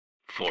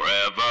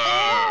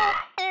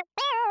Forever.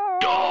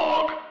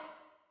 Dog.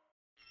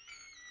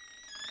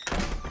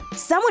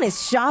 Someone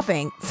is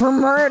shopping for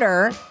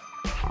murder.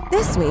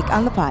 This week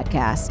on the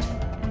podcast,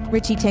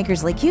 Richie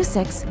Tankersley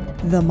Cusick's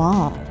The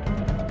Mall.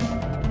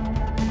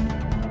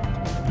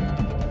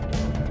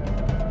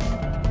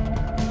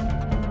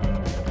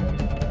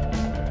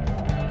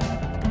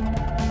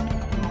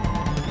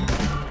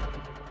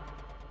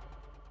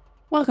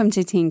 Welcome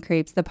to Teen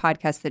Creeps, the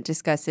podcast that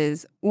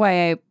discusses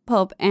YA,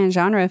 pulp, and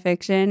genre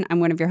fiction. I'm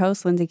one of your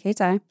hosts, Lindsay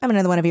Kaitai. I'm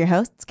another one of your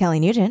hosts, Kelly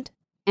Nugent.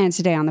 And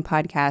today on the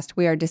podcast,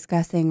 we are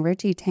discussing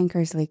Richie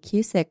Tankersley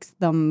Cusick's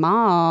The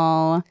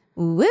Mall.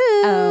 Woo!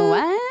 Oh,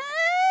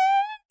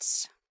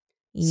 what?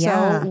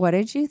 Yeah. So, what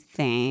did you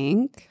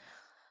think?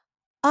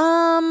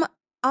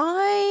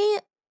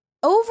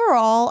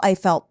 Overall, I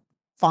felt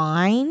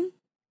fine.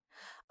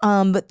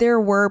 But there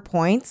were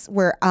points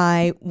where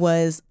I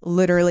was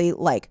literally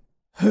like,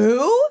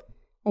 who?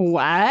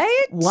 What?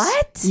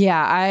 What?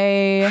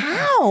 Yeah,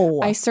 How?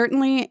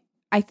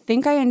 I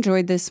think I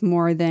enjoyed this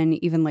more than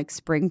even like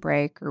Spring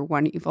Break or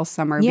One Evil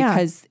Summer Yeah.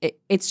 because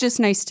it's just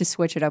nice to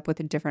switch it up with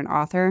a different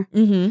author.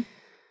 Mm-hmm.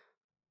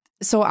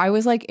 So I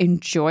was like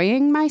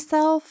enjoying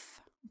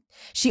myself.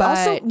 She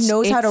also but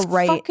knows how to it's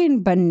write.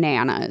 fucking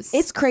bananas.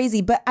 It's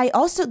crazy, but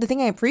the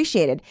thing I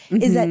appreciated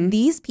is that Mhm.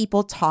 these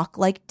people talk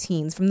like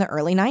teens from the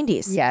early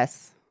 90s.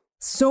 Yes.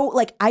 So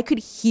like I could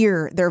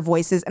hear their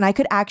voices and I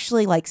could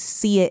actually like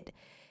see it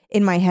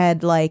in my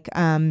head. Like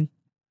I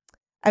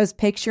was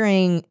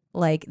picturing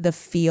like the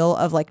feel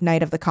of like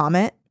Night of the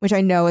Comet, which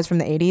I know is from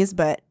the 80s,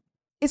 but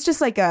it's just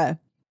like a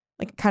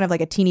kind of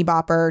like a teeny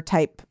bopper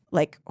type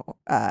like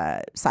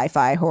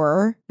sci-fi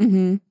horror.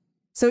 Mm-hmm.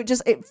 So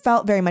it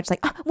felt very much like,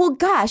 oh, well,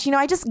 gosh,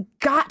 I just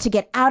got to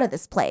get out of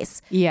this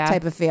place Yeah.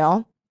 type of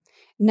feel.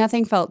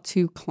 Nothing felt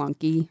too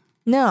clunky.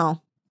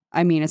 No.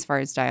 I mean, as far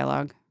as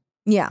dialogue.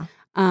 Yeah.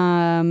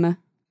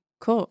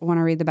 Cool. Want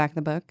to read the back of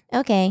the book?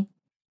 Okay.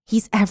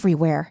 He's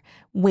everywhere,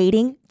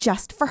 waiting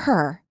just for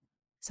her.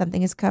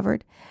 Something is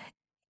covered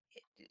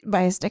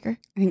by a sticker.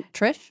 I think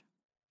Trish.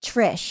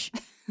 Trish.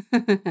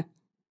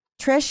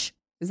 Trish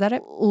Is that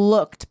it?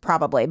 looked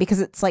probably because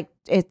it's like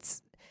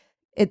it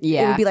would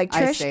be like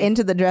I Trish see.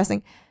 into the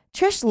dressing.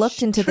 Trish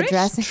looked into the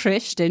dressing.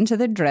 Trished into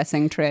the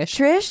dressing, Trish.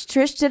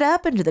 Trished it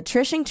up into the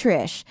trishing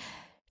Trish.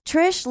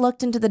 Trish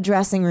looked into the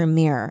dressing room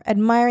mirror,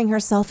 admiring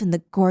herself in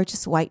the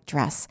gorgeous white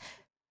dress.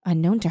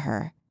 Unknown to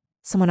her,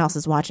 someone else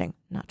is watching.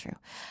 Not true.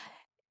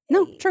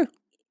 No, true.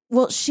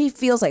 Well, she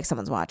feels like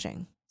someone's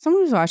watching.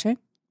 Someone was watching.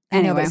 I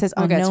know, but Anyway, it says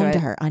we'll get unknown to to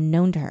it. her.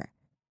 Unknown to her.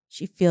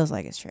 She feels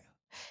like it's true.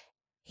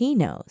 He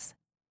knows.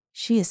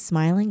 She is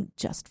smiling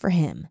just for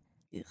him.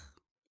 Ugh.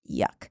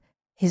 Yuck.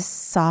 His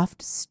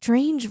soft,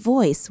 strange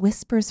voice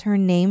whispers her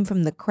name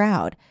from the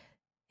crowd.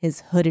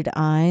 His hooded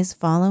eyes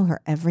follow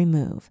her every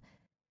move.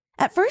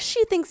 At first,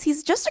 she thinks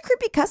he's just a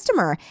creepy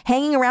customer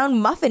hanging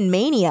around Muffin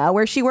Mania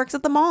where she works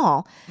at the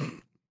mall.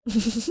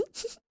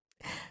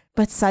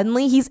 But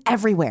suddenly, he's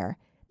everywhere.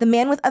 The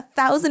man with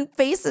 1,000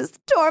 faces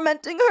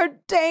tormenting her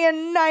day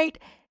and night.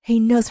 He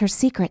knows her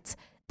secrets.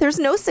 There's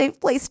no safe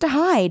place to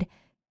hide.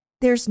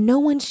 There's no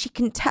one she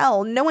can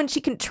tell, no one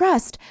she can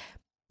trust.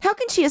 How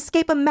can she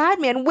escape a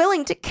madman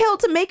willing to kill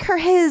to make her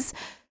his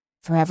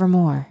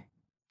forevermore?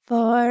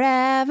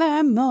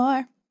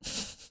 Forevermore.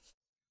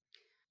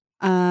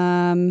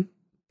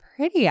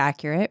 Pretty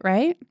accurate,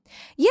 right?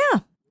 Yeah,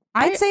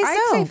 I'd say so.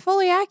 I'd say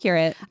fully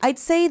accurate. I'd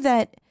say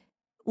that,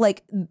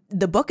 like,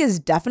 the book is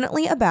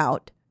definitely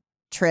about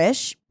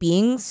Trish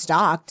being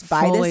stalked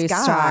by Fully this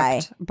guy.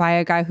 stalked by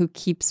a guy who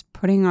keeps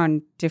putting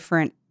on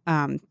different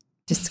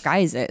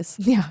disguises.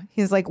 Yeah,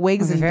 he's like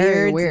wigs and Very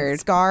beards weird. and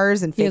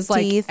scars and He fake has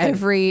like teeth. and-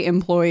 every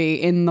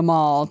employee in the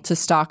mall to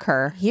stalk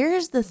her.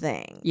 Here's the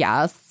thing.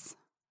 Yes.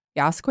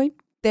 Yes, Queen?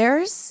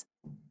 There's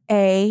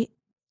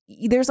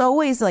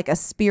always like a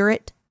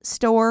spirit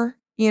store,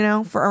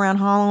 for around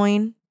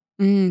Halloween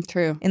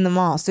True. in the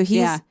mall. So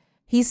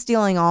he's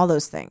stealing all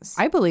those things.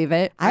 I believe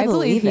it. I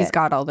believe he's it.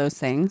 got all those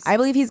things. I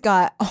believe he's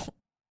got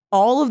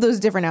all of those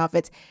different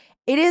outfits.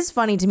 It is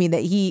funny to me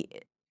that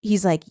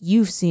he's like,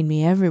 you've seen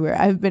me everywhere.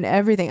 I've been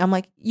everything. I'm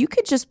like, you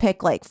could just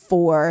pick like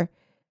 4.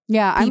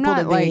 Yeah, I'm people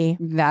not to like be-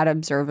 that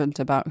observant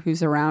about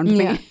who's around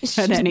me Yeah.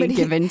 at any But he-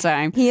 given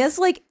time. He has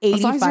like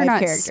As long 85 as you're not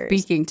characters.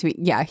 speaking to me.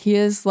 Yeah, he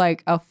is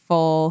like a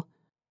full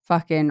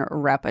fucking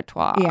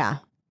repertoire. Yeah.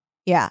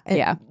 Yeah.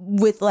 Yeah.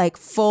 With like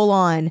full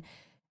on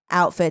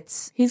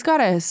outfits. He's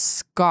got a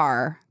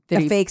scar.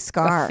 A fake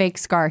scar. A fake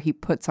scar he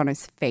puts on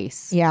his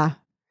face. Yeah.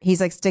 He's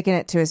like sticking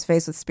it to his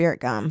face with spirit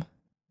gum.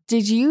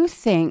 Did you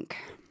think,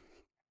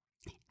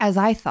 as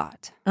I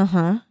thought,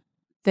 Uh-huh.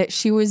 that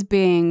she was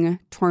being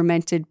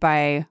tormented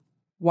by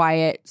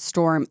Wyatt,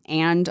 Storm,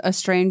 and a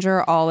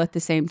stranger all at the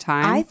same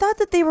time? I thought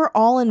that they were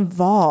all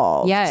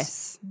involved.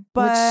 Yes.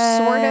 But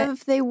Which sort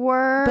of they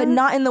were. But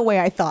not in the way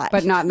I thought.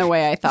 But not in the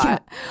way I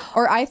thought.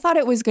 Or I thought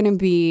it was going to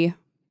be,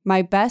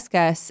 my best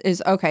guess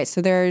is, okay,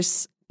 so there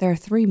are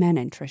 3 men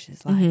in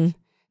Trish's life. Mhm.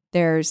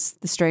 There's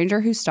the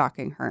stranger who's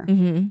stalking her.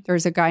 Mm-hmm.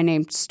 There's a guy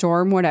named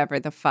Storm, whatever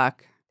the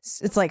fuck.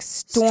 It's like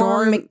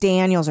Storm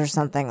McDaniels or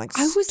something. Like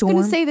I was going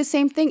to say the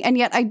same thing, and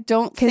yet I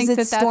don't think it's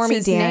that's Stormy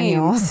his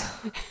Daniels.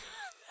 name.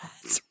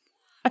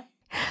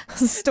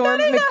 Storm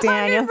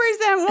McDaniels. 100%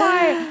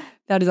 why.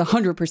 That is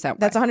 100% why.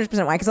 That's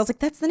 100% why. Because I was like,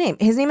 that's the name.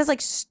 His name is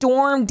like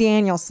Storm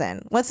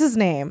Danielson. What's his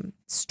name?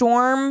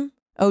 Storm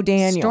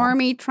O'Daniel.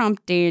 Stormy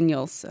Trump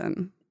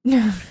Danielson.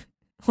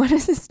 What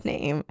is his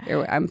name?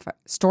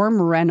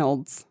 Storm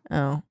Reynolds.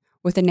 Oh.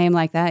 With a name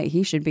like that,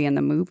 he should be in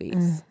the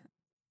movies.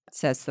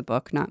 Says the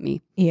book, not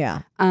me.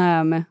 Yeah.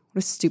 What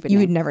a stupid You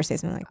name. would never say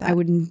something like that. I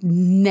would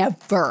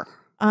never.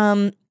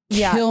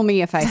 Yeah. Kill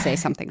me if I say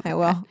something like I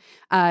will.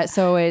 that.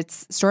 So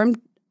it's Storm.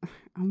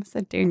 I almost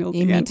said Daniels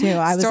Yeah, again. me too.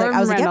 I was like,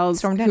 yep, Reynolds,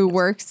 Storm who Daniels.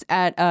 works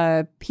at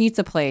a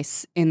pizza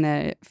place in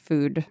the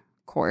food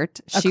court.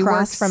 She Across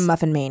works from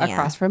Muffin Mania.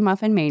 Across from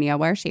Muffin Mania,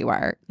 where she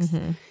works.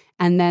 Mm-hmm.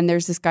 And then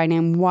there's this guy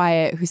named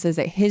Wyatt who says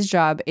that his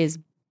job is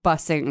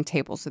bussing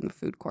tables in the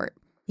food court.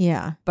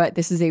 Yeah. But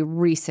this is a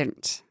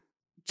recent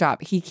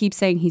job. He keeps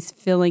saying he's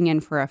filling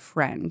in for a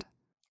friend.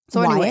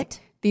 So anyway,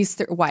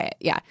 Wyatt? Wyatt,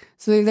 yeah.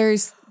 So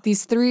there's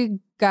these three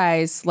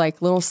guys,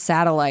 like little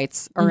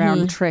satellites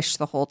around Trish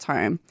the whole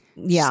time.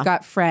 Yeah. She's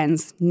got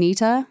friends,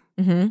 Nita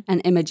and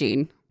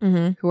Imogene,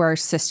 who are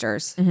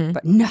sisters,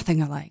 but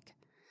nothing alike.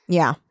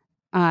 Yeah.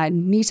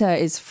 Nita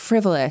is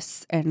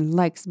frivolous and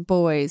likes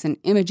boys, and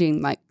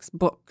Imogene likes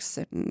books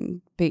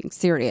and being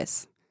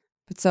serious.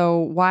 But so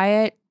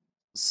Wyatt,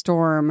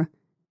 Storm,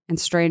 and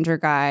Stranger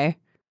Guy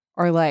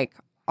are like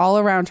all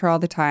around her all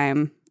the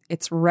time.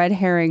 It's Red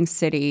Herring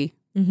City.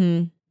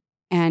 Mm-hmm.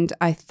 And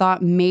I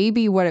thought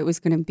maybe what it was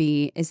going to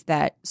be is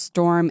that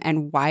Storm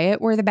and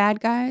Wyatt were the bad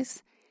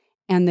guys,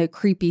 and the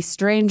creepy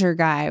stranger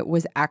guy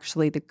was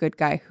actually the good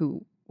guy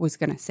who was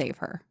going to save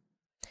her.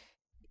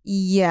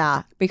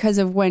 Yeah. Because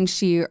of when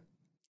she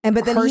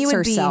But then hurts he would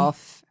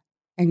herself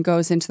and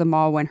goes into the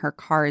mall when her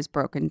car is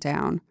broken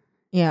down.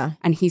 Yeah.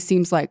 And he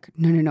seems like,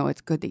 no,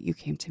 it's good that you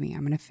came to me.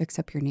 I'm going to fix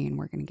up your knee and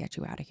we're going to get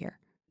you out of here.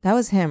 That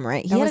was him,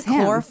 right? He That had was a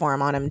him.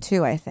 chloroform on him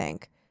too, I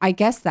think. I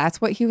guess that's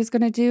what he was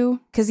going to do.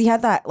 Because he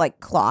had that like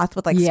cloth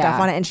with like Yeah.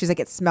 stuff on it, and she's like,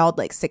 it smelled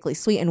like sickly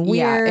sweet and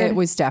weird. Yeah, it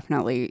was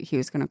definitely, he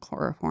was going to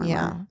chloroform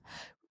Yeah. her.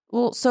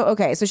 Well, so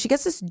she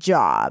gets this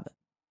job,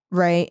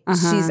 right?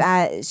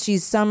 Uh-huh.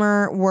 She's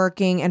summer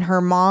working, and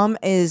her mom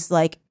is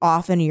like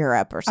off in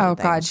Europe or Oh,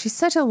 something. God. She's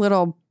such a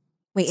little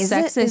Wait, is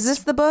sexist this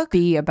the book?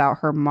 bee about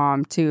her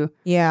mom, too.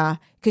 Yeah,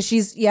 because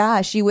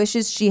she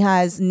wishes she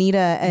has Nita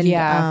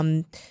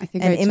and I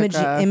think and I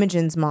took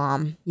Imogen's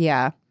mom.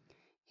 Yeah.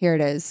 Here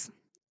it is.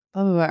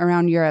 Blah, blah, blah.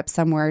 Around Europe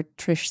somewhere,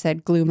 Trish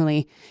said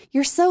gloomily,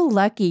 "You're so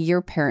lucky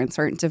your parents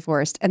aren't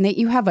divorced and that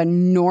you have a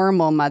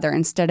normal mother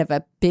instead of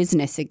a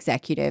business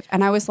executive."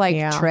 And I was like,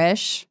 Yeah.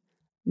 Trish,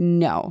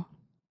 no.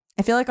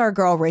 I feel like our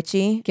girl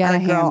Richie, Get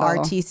our a girl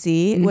handle.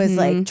 RTC, was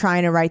like Mhm.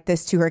 trying to write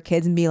this to her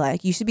kids and be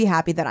like, "You should be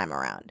happy that I'm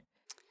around,"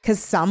 because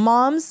some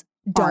moms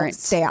don't Aren't.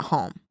 stay at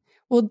home.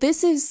 Well,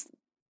 this is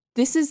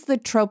the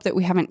trope that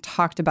we haven't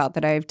talked about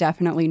that I've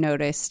definitely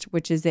noticed,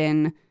 which is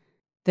in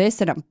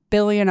this and a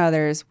billion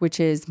others, which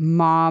is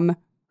mom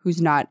who's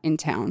not in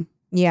town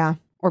Yeah,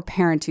 or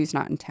parent who's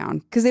not in town.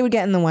 because they would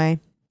get in the way.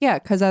 Yeah,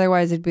 because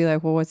otherwise it'd be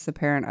like, well, what's the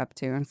parent up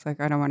to? And it's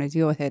like, I don't want to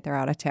deal with it. They're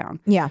out of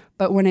town. Yeah,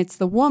 But when it's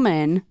the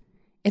woman,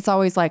 it's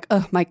always like,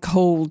 oh, my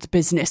cold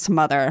business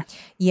mother.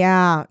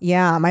 yeah.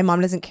 My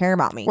mom doesn't care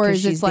about me because Whereas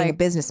she's it's being a like-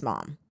 business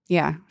mom.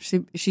 Yeah,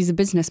 she's a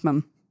business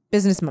mom.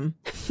 Business mom.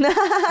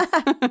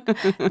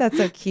 That's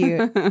so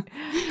cute.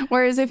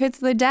 Whereas if it's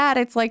the dad,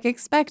 it's like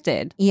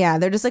expected. Yeah,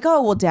 they're just like,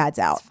 oh, well, dad's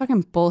out. It's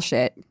fucking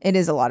bullshit. It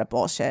is a lot of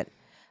bullshit.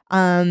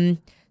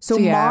 So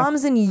yeah.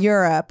 mom's in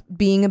Europe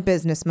being a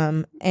business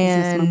mom,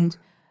 and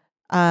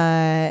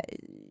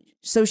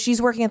so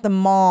she's working at the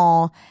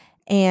mall,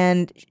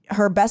 and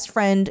her best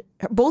friend,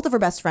 both of her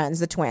best friends,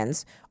 the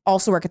twins,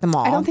 also work at the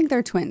mall. I don't think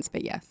they're twins,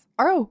 but yes.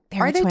 Oh,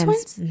 They're are they twins.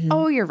 twins? Mhm.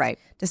 Oh, you're right.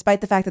 Despite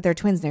the fact that they're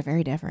twins, they're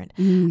very different.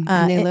 And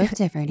they it- look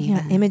different.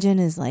 Yeah, Imogen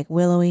is like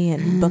willowy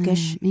and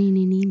bookish,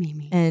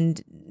 Me.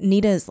 and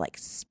Nita is like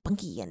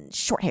spunky and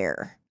short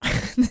hair.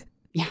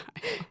 Yeah.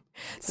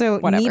 So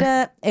Whatever.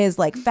 Nita is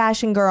like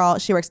fashion girl.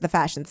 She works at the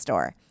fashion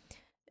store.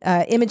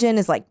 Imogen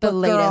is like The book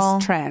latest girl.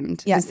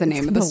 trend Yeah, is the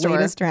name of the store,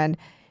 latest trend.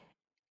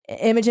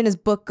 Imogen is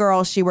book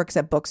girl. She works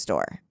at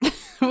bookstore.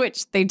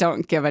 which they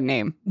don't give a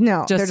name.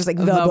 No, they're Just just like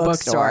the the bookstore.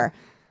 bookstore.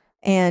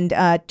 And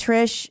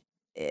Trish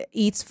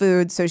eats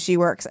food, so she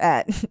works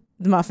at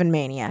the Muffin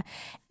Mania.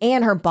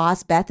 And her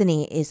boss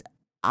Bethany is.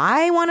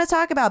 I want to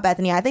talk about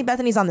Bethany. I think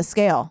Bethany's on the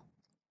scale.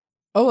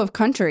 Oh, of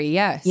country,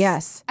 yes.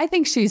 Yes. I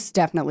think she's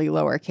definitely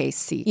lowercase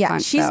c. Yeah,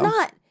 cunt, she's though.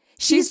 not.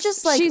 She's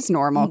just like she's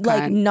normal,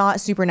 like cunt. not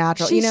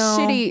supernatural. She's you know,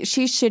 shitty.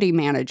 She's shitty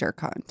manager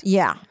cunt.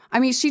 Yeah. I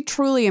mean, she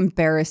truly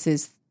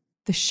embarrasses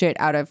the shit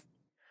out of.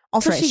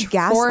 Also, Trish she for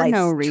gaslights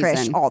no Trish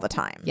reason. all the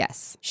time.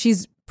 Yes,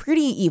 She's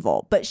pretty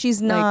evil, but she's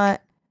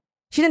not.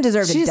 She didn't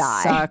deserve she to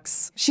die.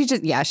 sucks. She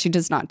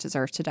does not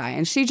deserve to die,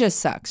 and she just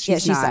sucks.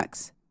 She's She not,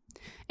 sucks.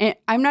 And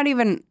I'm not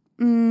even.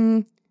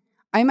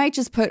 I might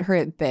just put her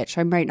at bitch.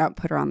 I might not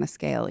put her on the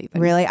scale even.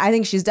 Really, I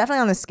think she's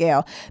definitely on the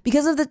scale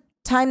because of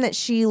time that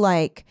she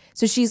like,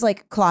 so she's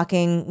like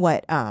clocking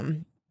what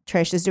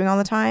Trish is doing all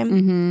the time.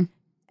 Mm-hmm.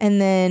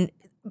 And then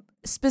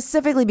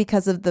specifically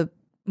because of the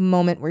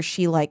moment where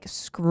she like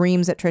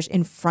screams at Trish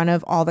in front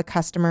of all the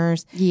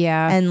customers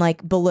Yeah. and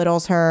like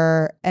belittles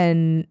her.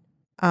 And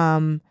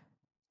wasn't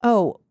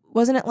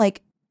it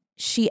like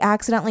she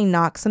accidentally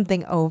knocks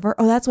something over?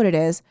 Oh, that's what it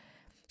is.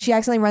 She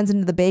accidentally runs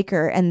into the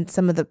baker and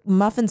some of the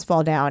muffins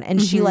fall down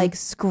and she like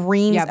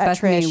screams at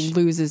Bethany Trish.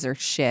 loses her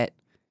shit.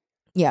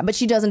 Yeah, but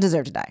she doesn't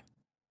deserve to die.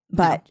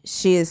 But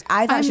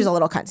I thought she's a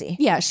little cunty.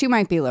 Yeah, she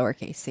might be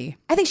lowercase c.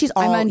 I think she's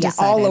all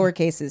undecided.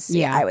 lowercase is C,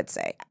 Yeah. I would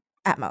say,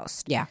 at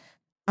most. Yeah.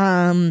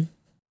 And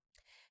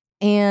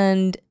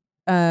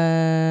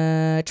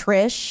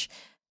Trish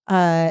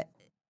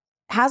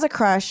has a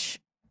crush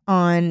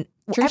on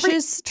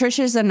Trish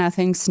is a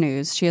nothing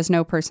snooze. She has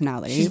no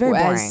personality. She's very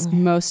as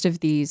boring. most of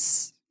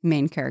these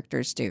main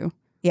characters do.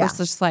 Yeah. It's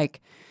just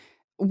like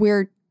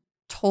we're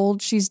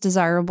told she's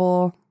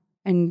desirable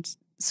and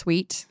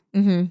sweet,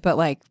 but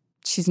like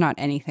she's not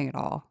anything at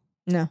all.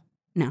 No.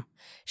 No.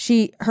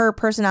 Her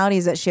personality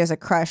is that she has a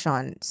crush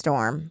on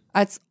Storm.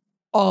 That's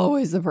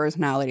always the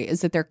personality,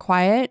 is that they're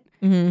quiet,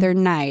 they're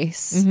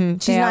nice.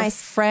 She's They are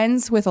nice.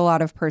 friends with a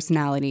lot of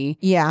personality,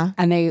 Yeah.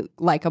 and they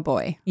like a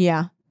boy.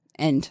 Yeah.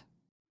 End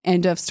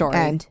of story.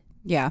 And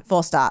Yeah.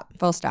 full stop.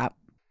 Full stop.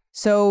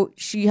 So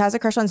she has a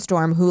crush on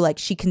Storm, who like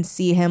she can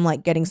see him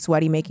like getting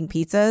sweaty making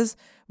pizzas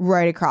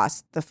right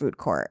across the food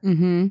court.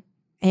 Mm-hmm.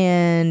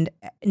 And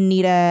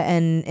Nita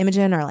and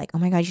Imogen are like, oh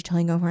my God, you're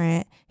totally go for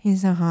it.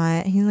 He's so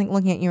hot. He's like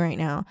looking at you right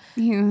now.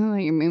 And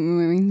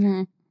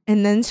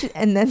then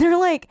they're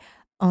like,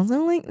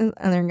 also like this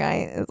other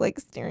guy is like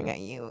staring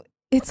at you.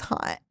 It's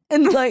hot.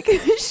 And like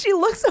she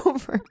looks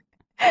over.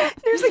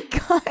 There's a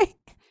guy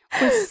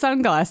With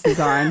sunglasses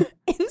on.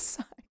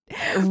 inside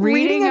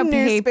reading a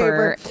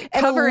paper and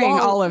covering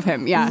all of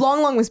him. Yeah.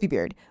 Long wispy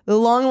beard. The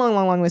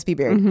long wispy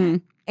beard. Mm-hmm.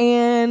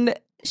 And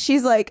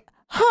she's like,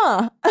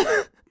 huh.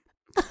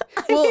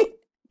 Well,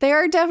 they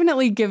are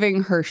definitely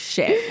giving her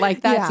shit.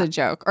 Like, that's Yeah. a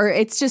joke. Or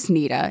it's just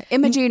Nita.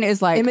 Imogene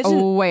is like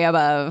way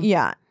above.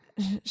 Yeah.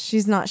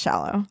 She's not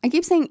shallow. I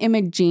keep saying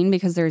Imogene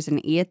because there's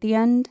an E at the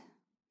end.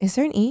 Is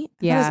there an E? I thought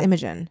it Yeah. was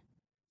Imogen.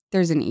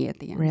 There's an E at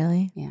the end.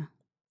 Really? Yeah.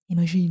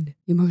 Imogen.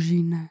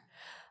 Imogene.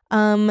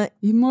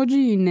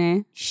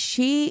 Imogene.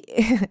 She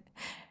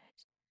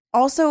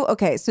also,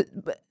 okay,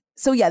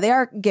 so yeah, they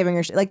are giving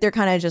her shit. Like, they're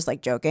kind of just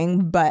like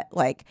joking, but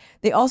like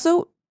they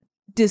also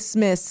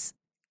dismiss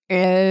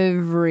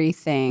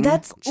Everything.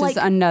 That's which like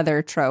is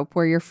another trope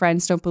where your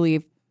friends don't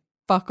believe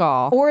fuck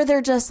all. or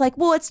they're just like,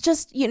 well, it's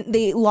just, you know,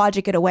 they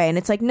logic it away. And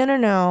it's like,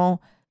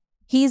 no.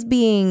 He's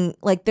being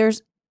like,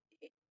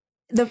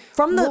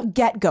 from the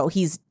get-go,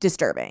 he's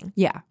disturbing.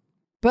 Yeah.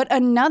 But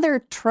another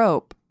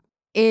trope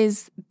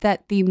is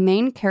that the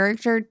main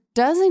character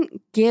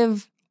doesn't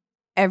give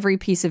every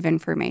piece of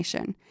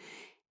information.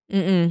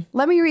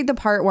 Let me read the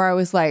part where I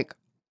was like,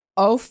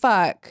 oh,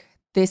 fuck,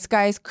 this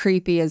guy's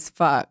creepy as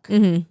fuck.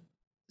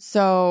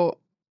 So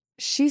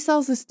she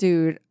sells this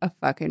dude a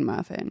fucking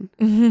muffin.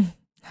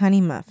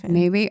 Honey muffin.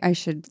 Maybe I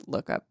should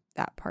look up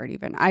that part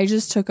even. I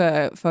just took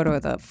a photo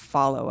of the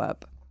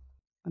follow-up.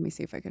 Let me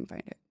see if I can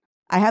find it.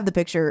 I have the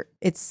picture.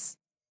 Is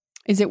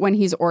it when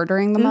he's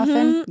ordering the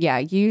muffin? Yeah,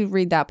 you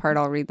read that part.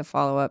 I'll read the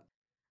follow-up.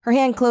 Her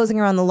hand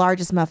closing around the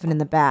largest muffin in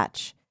the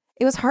batch.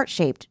 It was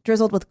heart-shaped,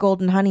 drizzled with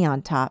golden honey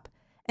on top.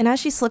 And as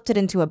she slipped it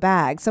into a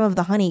bag, some of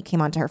the honey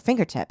came onto her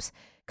fingertips,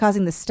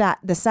 causing the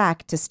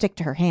sack to stick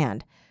to her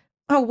hand.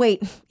 Oh,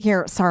 wait,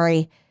 here,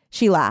 sorry.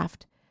 She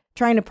laughed,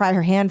 trying to pry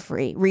her hand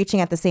free,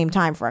 reaching at the same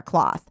time for a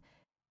cloth.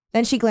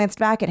 Then she glanced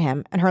back at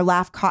him, and her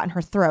laugh caught in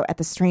her throat at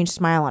the strange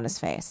smile on his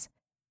face.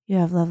 You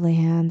have lovely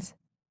hands,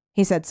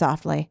 he said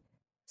softly.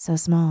 So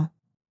small,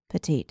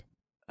 petite.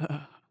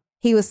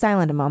 He was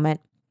silent a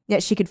moment,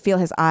 yet she could feel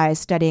his eyes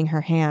studying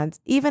her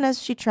hands, even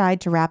as she tried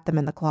to wrap them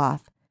in the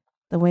cloth.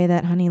 The way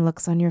that honey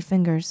looks on your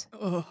fingers.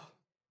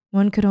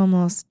 One could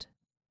almost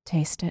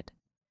taste it.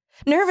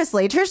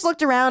 Nervously, Trish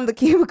looked around the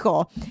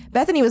cubicle.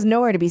 Bethany was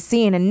nowhere to be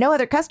seen, and no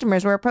other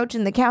customers were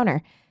approaching the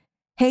counter.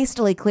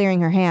 Hastily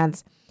clearing her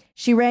hands,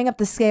 she rang up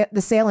the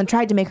sale and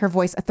tried to make her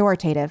voice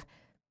authoritative.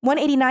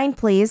 $1.89,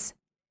 please.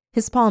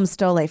 His palms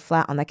still lay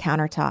flat on the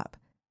countertop,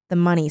 the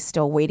money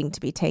still waiting to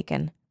be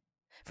taken.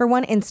 For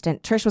one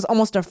instant, Trish was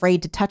almost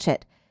afraid to touch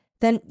it.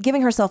 Then,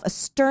 giving herself a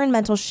stern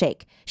mental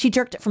shake, she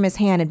jerked it from his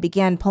hand and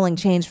began pulling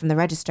change from the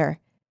register.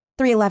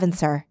 $3.11,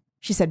 sir,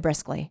 she said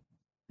briskly.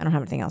 I don't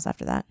have anything else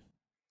after that.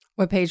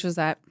 What page was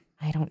that?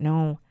 I don't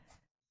know.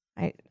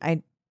 I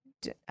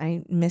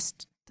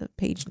missed the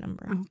page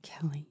number. Oh,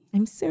 Kelly.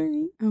 I'm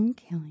sorry. Oh,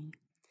 Kelly.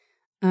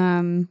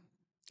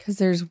 Because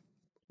there's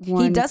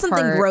one He does something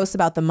part- gross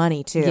about the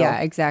money, too. Yeah,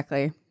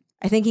 exactly.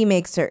 I think he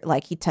makes her,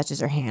 like, he touches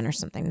her hand or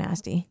something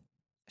nasty.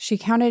 She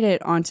counted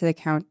it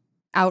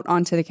out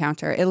onto the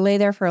counter. It lay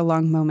there for a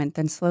long moment.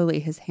 Then slowly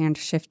his hand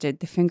shifted,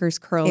 the fingers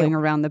curling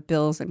around the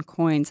bills and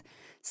coins,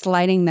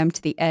 sliding them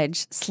to the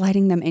edge,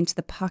 sliding them into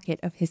the pocket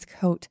of his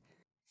coat.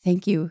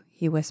 Thank you,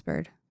 he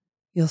whispered.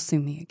 You'll sue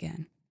me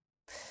again.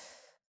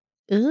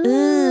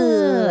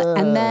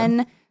 And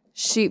then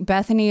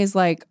Bethany is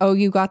like, oh,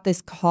 you got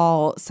this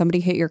call. Somebody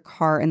hit your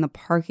car in the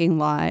parking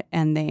lot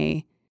and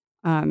they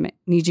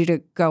need you to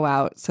go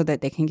out so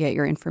that they can get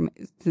your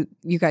information.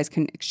 You guys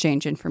can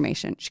exchange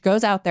information. She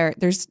goes out there.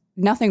 There's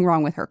nothing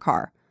wrong with her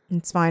car.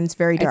 It's fine. It's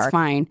very dark. It's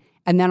fine.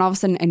 And then all of a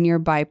sudden a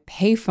nearby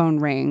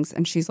payphone rings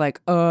and she's like,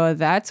 oh,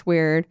 that's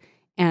weird.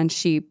 And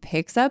she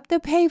picks up the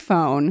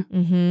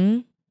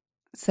payphone,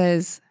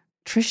 says,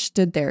 Trish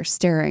stood there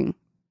staring,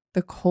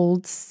 the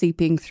cold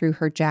seeping through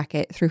her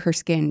jacket, through her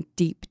skin,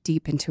 deep,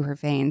 deep into her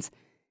veins.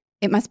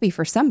 It must be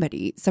for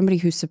somebody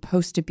who's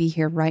supposed to be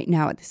here right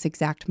now at this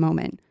exact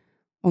moment.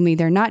 Only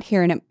they're not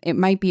here and it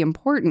might be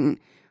important.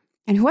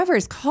 And whoever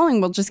is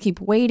calling will just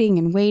keep waiting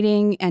and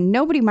waiting and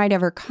nobody might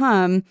ever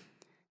come.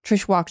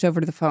 Trish walked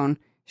over to the phone.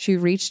 She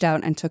reached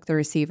out and took the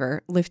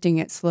receiver, lifting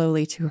it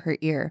slowly to her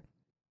ear.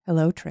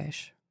 Hello,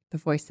 Trish, the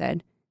voice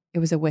said. It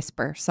was a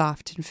whisper,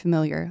 soft and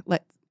familiar,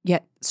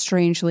 yet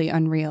strangely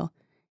unreal.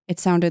 It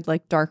sounded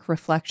like dark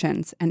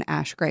reflections and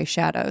ash gray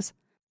shadows.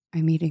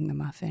 I'm eating the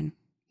muffin,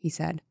 he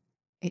said.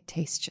 It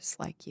tastes just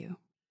like you.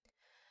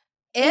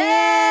 Ew.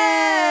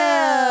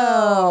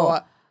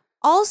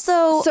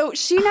 Also, so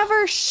she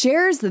never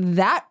shares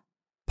that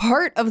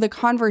part of the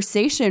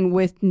conversation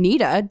with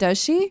Nita,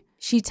 does she?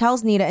 She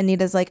tells Nita and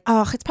Nita's like,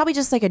 oh, it's probably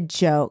just like a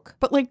joke.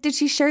 But like, did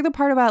she share the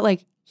part about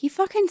like, he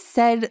fucking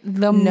said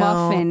the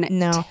muffin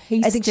No.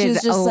 I think she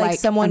was just like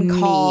someone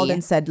called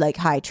and said like,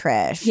 hi,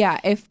 Trish. Yeah.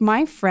 If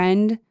my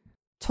friend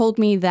told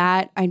me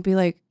that, I'd be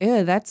like,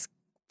 ew, that's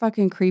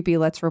fucking creepy.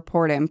 Let's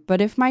report him. But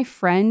if my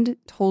friend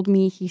told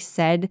me he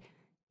said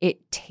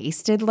it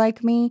tasted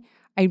like me,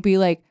 I'd be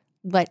like,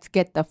 let's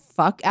get the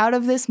fuck out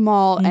of this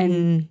mall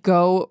and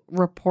go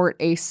report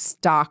a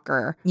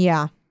stalker.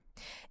 Yeah.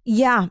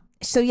 Yeah.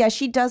 So yeah,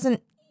 she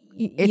doesn't.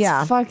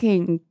 It's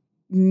fucking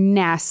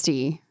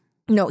nasty.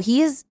 No,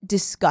 he is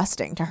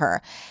disgusting to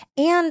her.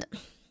 And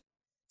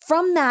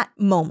from that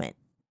moment,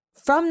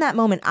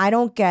 I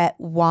don't get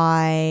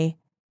why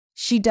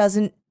she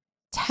doesn't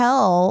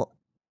tell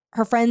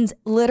her friends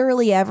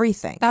literally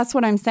everything. That's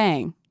what I'm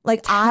saying.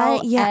 Like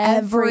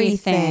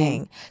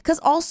everything. Because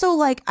also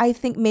like, I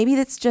think maybe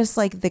that's just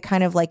like the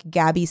kind of like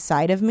Gabby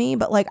side of me,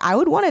 but like I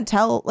would want to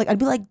tell, like I'd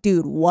be like,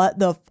 dude,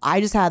 I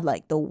just had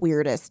like the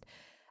weirdest,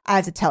 I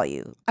have to tell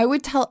you. I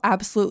would tell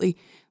absolutely.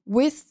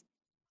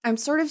 I'm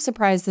sort of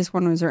surprised this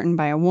one was written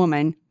by a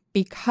woman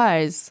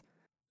because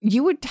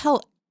you would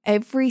tell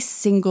every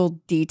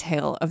single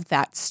detail of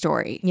that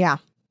story. Yeah.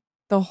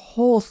 The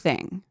whole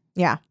thing.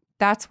 Yeah.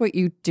 That's what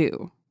you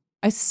do.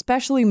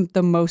 Especially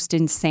the most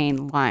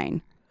insane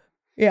line.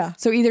 Yeah.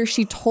 So either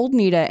she told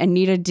Nita and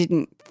Nita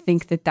didn't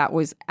think that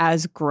was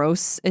as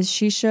gross as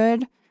she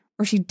should,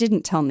 or she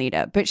didn't tell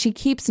Nita, but she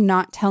keeps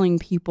not telling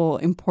people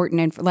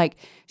important info. Like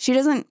she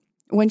doesn't,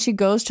 when she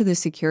goes to the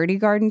security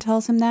guard and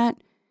tells him that,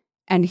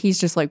 and he's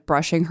just like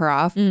brushing her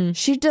off,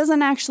 she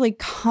doesn't actually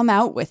come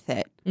out with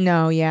it.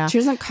 No, yeah. She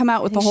doesn't come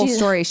out with the whole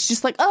story. She's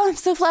just like, oh, I'm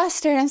so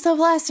flustered. I'm so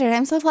flustered.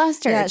 I'm so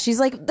flustered. Yeah, she's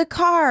like, the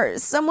car.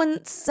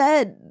 Someone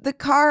said the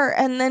car,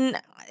 and then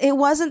it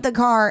wasn't the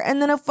car,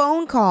 and then a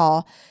phone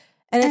call.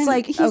 And it's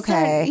like, he okay.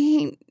 said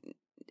he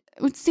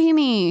would see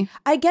me.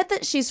 I get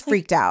that she's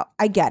freaked out.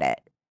 I get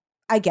it.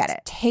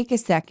 Take a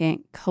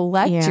second,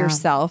 collect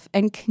yourself,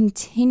 and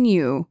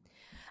continue.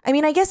 I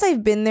mean, I guess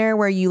I've been there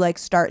where you like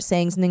start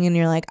saying something and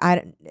you're like,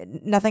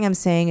 nothing I'm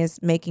saying is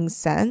making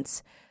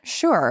sense.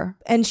 Sure.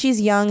 And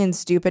she's young and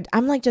stupid.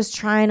 I'm like just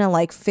trying to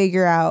like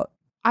figure out.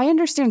 I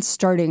understand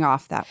starting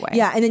off that way.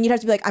 Yeah. And then you'd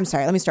have to be like, I'm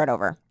sorry, let me start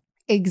over.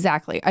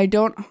 Exactly. I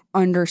don't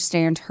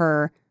understand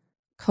her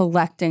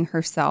collecting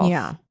herself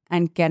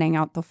and getting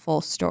out the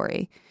full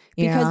story.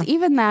 Because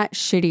even that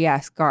shitty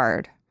ass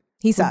guard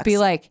he sucks. Would be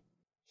like,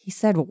 he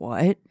said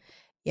what?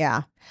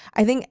 Yeah.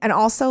 I think, and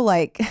also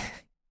like...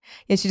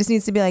 Yeah, she just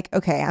needs to be like,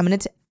 okay,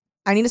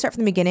 I need to start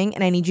from the beginning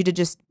and I need you to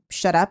just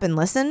shut up and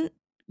listen.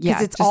 Yeah.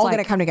 Because it's all going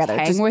to come together.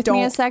 Hang just with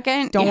me a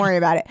second. Don't worry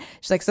about it.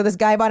 She's like, so this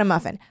guy bought a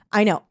muffin.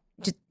 I know.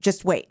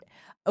 Just wait.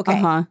 Okay.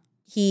 Uh-huh.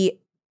 He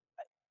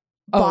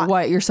bought... Oh,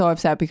 what? You're so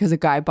upset because a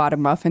guy bought a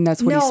muffin?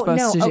 That's what he's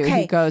supposed to do.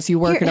 Okay. He goes, you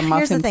work at a muffin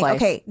here's the thing.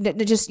 place.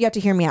 Okay. Just, you have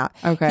to hear me out.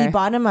 Okay. He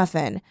bought a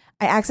muffin.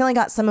 I accidentally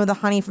got some of the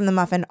honey from the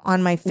muffin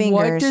on my fingers.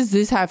 What does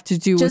this have to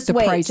do with the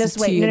price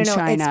of tea in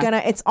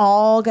China? It's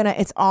all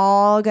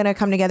gonna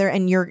come together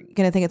and you're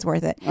gonna think it's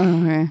worth it.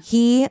 Okay.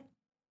 He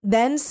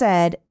then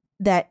said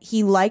that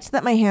he liked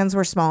that my hands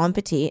were small and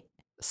petite.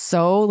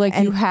 So, like,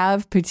 you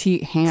have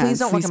petite hands. Please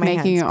don't look at my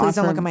hands. Please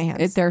don't look at my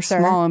hands. They're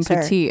small and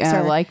petite, and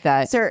I like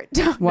that. Sir,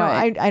 what? No,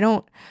 I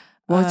don't.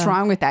 What's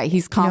wrong with that?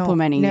 He's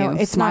complimenting you.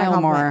 It's Smile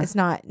not more. It's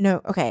not.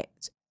 No, okay.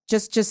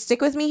 Just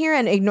stick with me here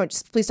and ignore.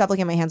 Just please stop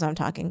looking at my hands when I'm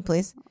talking,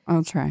 please.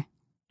 I'll try.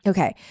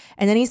 Okay.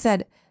 And then he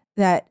said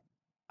that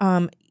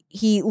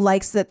he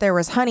likes that there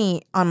was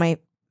honey on my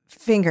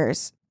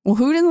fingers. Well,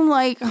 who doesn't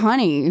like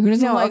honey? Who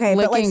doesn't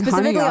licking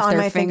honey off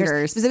their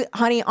fingers?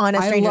 Honey on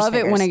a stranger's I love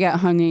fingers. it when I get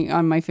honey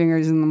on my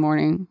fingers in the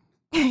morning.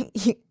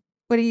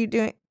 What are you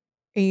doing?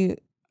 I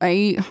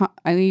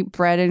eat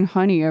bread and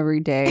honey every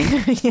day,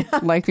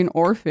 like an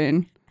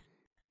orphan.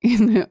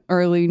 in the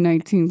early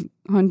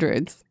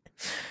 1900s.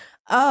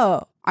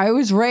 Oh, I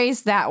was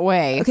raised that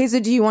way. okay. So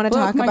do you want to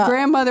Look, talk my about?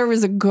 grandmother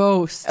was a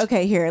ghost.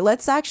 Okay, here.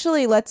 Let's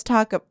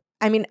talk.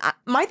 I mean,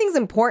 my thing's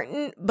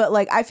important, but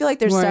like I feel like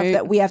there's stuff Right.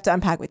 that we have to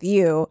unpack with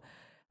you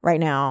right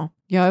now.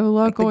 Yeah, I have a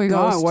lot Like the going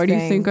on. ghost Why do you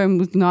think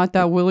I'm not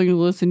that willing to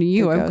listen to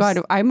you?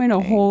 The I'm in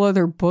a thing. whole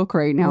other book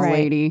right now, Right,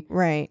 lady.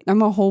 Right.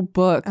 I'm a whole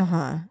book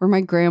Uh-huh. where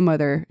my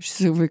grandmother,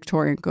 she's a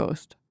Victorian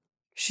ghost.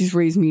 She's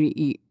raised me to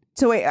eat.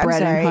 So wait, I'm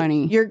Bread and sorry.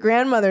 honey. Your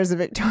grandmother's a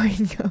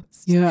Victorian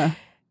ghost. Yeah.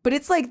 But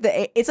it's like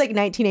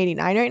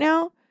 1989 right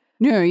now.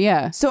 No,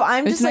 yeah. So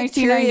I'm It's just like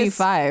curious.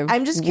 1995.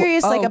 I'm just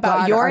curious like about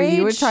God, your are age.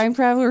 you a time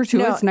traveler too?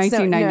 No, It's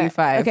 1995.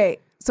 So, no. Okay.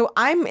 So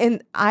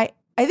I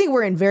think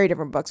we're in very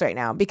different books right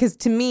now because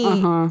to me,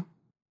 Uh-huh.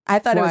 I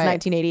thought it was What?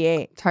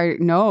 1988.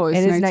 No, it's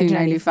It is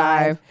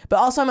 1995. But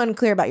also I'm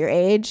unclear about your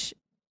age.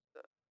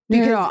 No,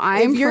 Because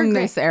I'm if you're from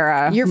gra- this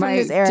era. you're from My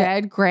this era.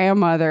 dead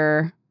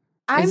grandmother.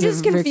 I'm is a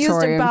just confused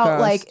Victorian about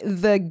ghost. like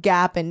the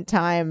gap in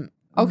time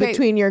Okay,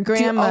 between your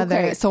grandmother.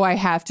 Okay, so I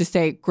have to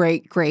say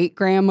great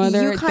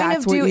grandmother. You kind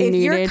That's of do what you if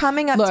you're needed.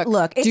 coming up.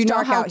 Look, It's do you know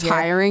dark how out here.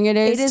 tiring it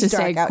is, It is to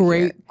dark say out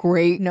here.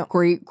 No.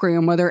 great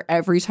grandmother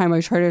every time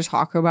I try to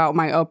talk about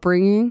my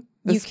upbringing?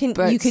 You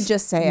could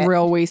just say it.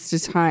 Real waste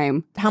of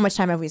time. How much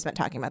time have we spent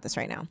talking about this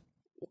right now?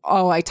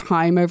 Oh, I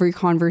time every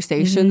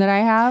conversation that I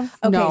have.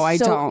 Okay, No, I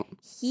so don't.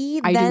 He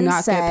I then do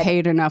not said, get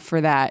paid enough for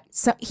that.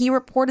 So he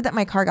reported that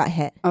my car got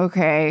hit.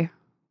 Okay.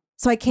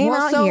 So I came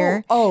out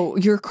here. Oh,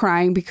 you're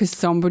crying because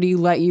somebody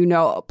let you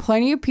know.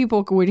 Plenty of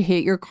people would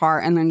hit your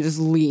car and then just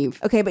leave.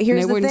 Okay, but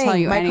here's they the wouldn't thing. tell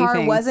you My car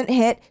anything. wasn't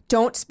hit.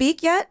 Don't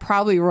speak yet.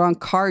 Probably wrong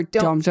car,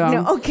 dumb.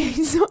 No, okay,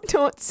 so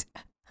don't.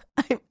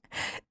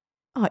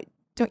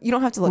 You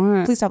don't have to look.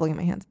 What? Please stop looking at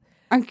my hands.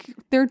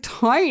 They're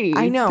tiny.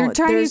 I know. They're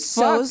tiny They're as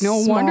so fuck. No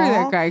wonder that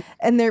small. guy.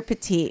 And they're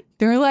petite.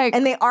 They're like,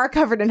 And they are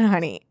covered in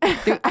honey.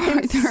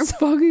 they're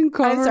fucking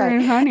covered sorry.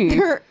 in honey.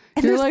 They're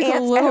You're like a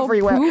ants little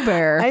everywhere. Pooh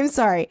Bear. I'm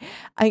sorry.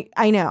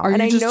 I know. Are and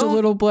you I just know, a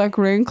little black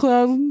rain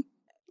cloud?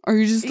 Are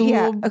you just a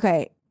Yeah. little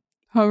Okay.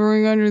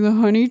 hovering under the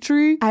honey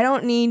tree? I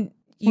don't need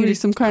you What are to you,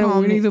 some kind of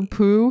call Winnie me- the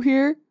Pooh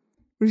here?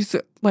 What is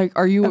it, like,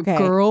 are you Okay. a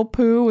girl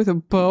Pooh with a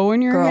bow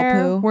in your Girl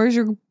hair? Pooh. Where's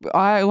your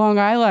long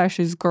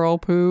eyelashes, girl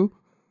Pooh?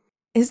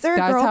 Is there a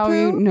That's girl how poo?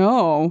 you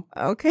know.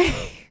 Okay.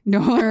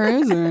 No, there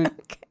isn't.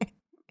 Okay.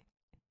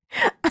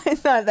 I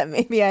thought that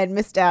maybe I had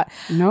missed out.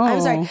 No.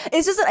 I'm sorry.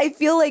 It's just that I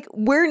feel like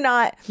we're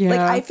not like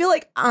Yeah. I feel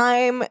like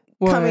I'm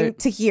coming What?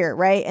 to here,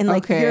 right? And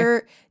like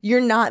Okay.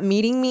 you're not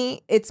meeting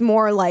me. It's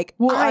more like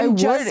Well, I I'm would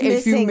just if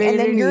you missing, made and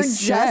then any you're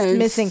just sense.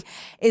 missing.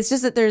 It's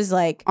just that there's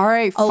like All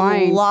right, a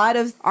fine. lot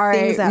of All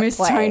things right, at Miss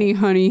play. Tiny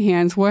Honey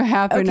Hands, what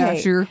happened Okay,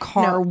 after your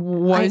car no,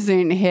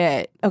 wasn't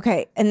hit?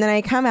 Okay, and then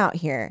I come out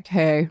here.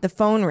 Okay. The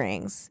phone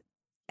rings,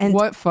 and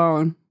What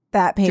phone?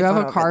 that payphone. Do you have a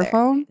over car there.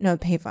 phone? No,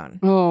 payphone.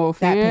 Oh,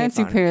 That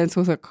fancy payphone. pants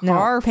with a No,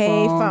 car phone.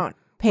 payphone. What,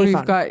 Payphone.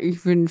 you've got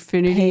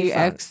Infinity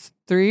Payphone.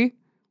 X3?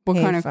 What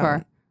kind of Payphone.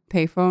 car?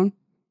 Payphone?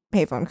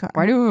 Payphone car.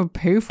 Why do you have a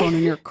payphone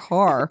in your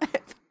car?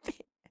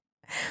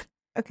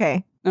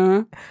 Okay.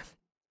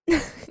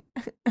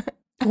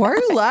 Why are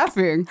you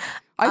laughing?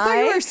 I thought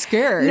you I- were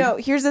scared. No,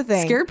 here's the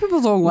thing. Scared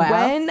people don't laugh.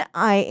 When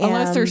I am,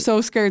 Unless they're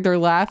so scared they're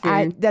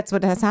laughing. that's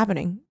what is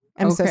happening.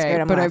 I'm so Okay,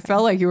 scared. I'm but I laughing.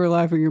 felt like you were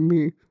laughing at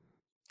me.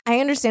 I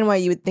understand why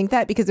you would think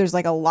that because there's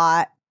like a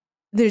lot.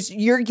 There's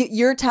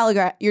you're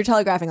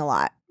telegraphing a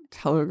lot.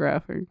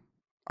 Telegraphing.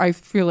 I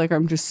feel like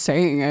I'm just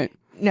saying it.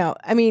 No,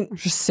 I mean I'm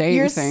just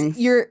saying things.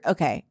 you're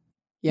okay.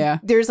 Yeah.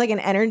 There's like an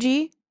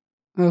energy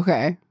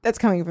Okay. that's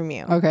coming from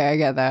you, Okay, I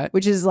get that.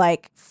 which is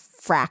like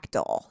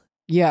fractal.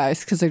 Yeah,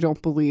 it's because I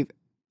don't believe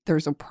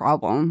there's a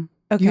problem.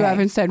 Okay. You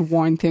haven't said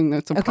one thing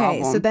that's a Okay,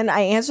 problem. so then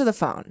I answer the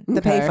phone, the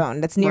Okay.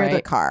 payphone that's near the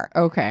Right. car.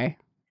 Okay.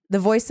 The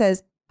voice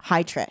says,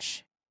 "Hi,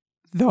 Trish,"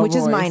 The which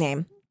is my voice.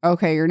 name.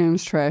 Okay, your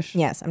name's Trish.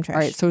 Yes, I'm Trish. All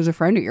right, so it was a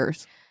friend of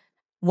yours.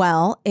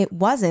 Well, it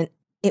wasn't.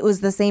 It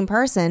was the same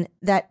person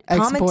that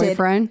commented.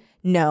 Ex-boyfriend?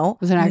 No,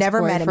 Was it an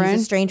never met him. He's a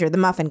ex-boyfriend? stranger. The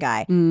muffin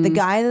guy. Mm. The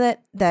guy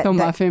that The that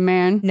muffin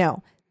man?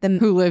 no the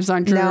Who lives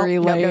on Drury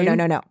Lane?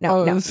 no.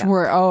 Oh, this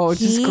where,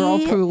 just girl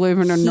He- who live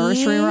in a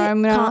nursery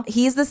rhyme now?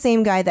 He's the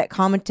same guy that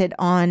commented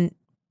on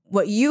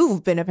what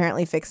you've been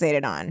apparently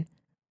fixated on,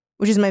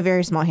 which is my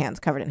very small hands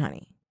covered in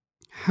honey.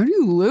 How do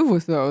you live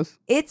with those?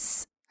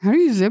 It's How do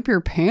you zip your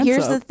pants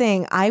here's the up?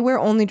 thing. I wear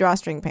only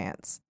drawstring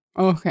pants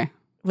Okay.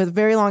 with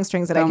very long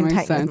strings that I That can makes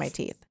tighten with sense. my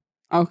teeth.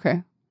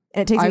 Okay.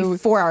 And it takes I me w-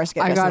 4 hours to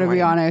get I dressed in gotta the be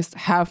morning. honest.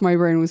 Half my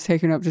brain was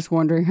taken up just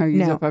wondering how you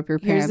No. zip up your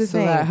Here's pants, the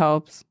so that thing.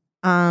 helps.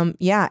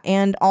 Yeah,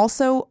 and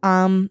also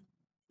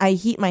I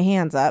heat my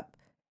hands up.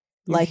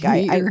 You Like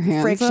heat your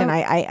hands friction. up?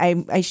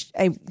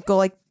 I go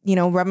like,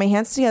 rub my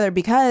hands together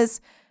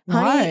because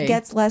honey Why?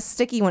 gets less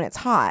sticky when it's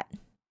hot.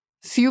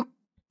 So you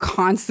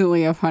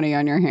constantly have honey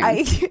on your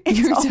hands.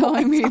 You're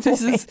telling me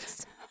this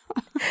is-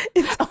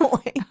 it's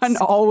always An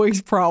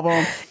always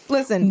problem.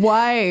 listen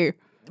Why?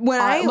 when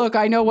I Look,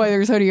 I know why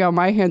there's honey on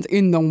my hands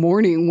in the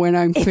morning when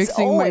I'm It's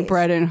fixing my always-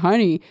 bread and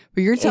honey.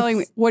 But you're telling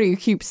me, It's- what do you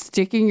keep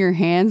sticking your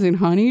hands in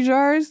honey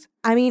jars?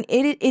 I mean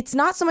it's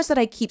not so much that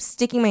I keep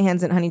sticking my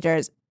hands in honey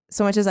jars.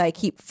 so much as I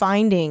keep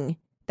finding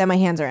that my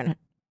hands are in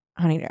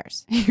honey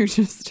jars.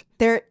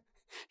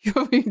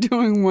 You'll be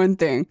doing one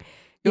thing.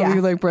 You'll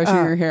be like brushing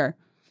your hair.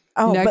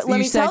 Oh, Next, but let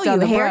me tell you,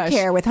 hair brush.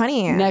 care with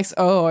honey hands. Next,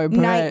 I bet.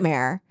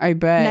 Nightmare. I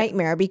bet.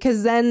 Nightmare,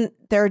 because then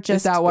they're just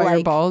Is that why like,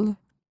 you're bald?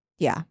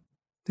 Yeah.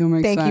 That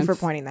makes Thank sense. you for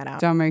pointing that out.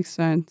 That makes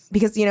sense.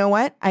 Because you know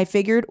what? I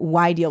figured,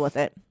 why deal with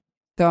it?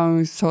 That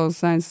makes total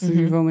sense. Mhm.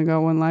 You've only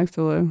got one life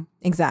to live.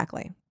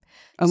 Exactly.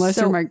 Unless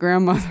So- you're my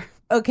grandmother.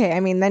 Okay, I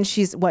mean, then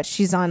she's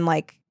on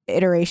like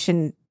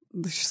iteration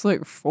She's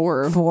like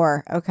 4.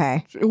 4.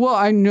 Okay. Well,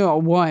 I know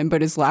 1,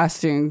 but it's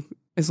lasting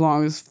as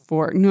long as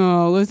 4.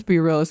 No, let's be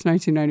real. It's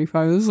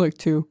 1995. This is like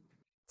 2.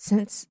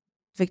 Since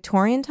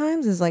Victorian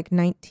times is like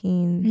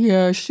 19.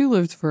 Yeah, she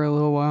lived for a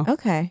little while.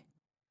 Okay.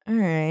 All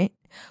right.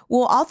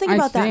 Well, I'll think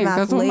about that math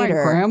that's later. what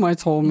my grandma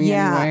told me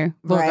Yeah, anyway.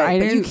 Look, right, I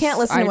but you didn't. can't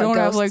listen to I what don't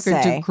have like ghosts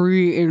a say.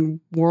 degree in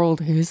world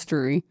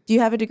history. Do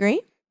you have a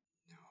degree?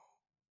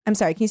 I'm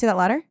sorry. Can you say that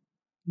louder?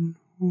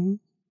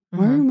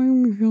 Why are you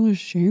making me feel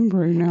ashamed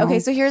right now? Okay,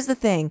 so here's the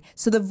thing.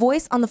 So the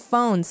voice on the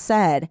phone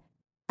said,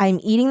 I'm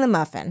eating the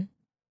muffin,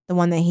 the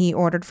one that he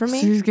ordered for me.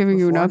 So he's giving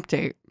you an before,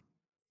 update.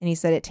 And he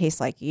said it tastes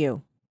like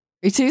you.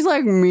 It tastes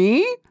like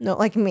me? No,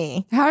 like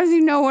me. How does he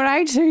know what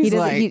I taste He doesn't.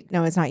 like?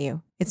 No, it's not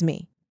you. It's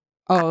me.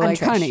 Oh, I'm like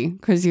Trish. honey,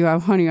 because you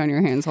have honey on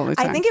your hands all the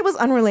time. I think it was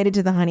unrelated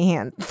to the honey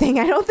hand thing.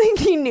 I don't think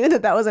he knew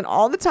that was an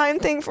all the time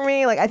thing for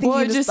me. Like I think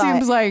well, he it just thought,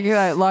 seems like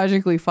that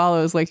logically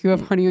follows. Like you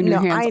have honey on your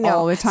I hands know.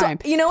 all the time.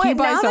 So, you know what? He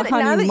buys now a that,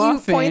 honey now that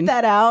muffin. you point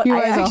that out, He I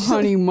buys a actually-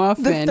 honey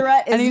muffin. The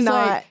threat is and he's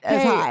not like,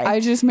 as hey, high. I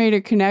just made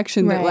a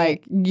connection that Right.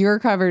 like you're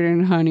covered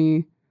in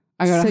honey.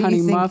 I got So a you honey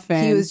think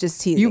muffin. he was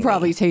just teasing You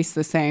probably me. taste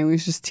the same. He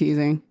was just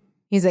teasing.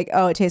 He's like,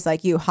 oh, it tastes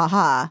like you. Ha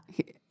ha.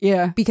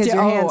 Yeah, Because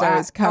your hands are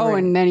as covered. Oh,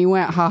 and then he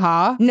went,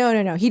 haha.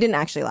 No. He didn't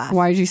actually laugh.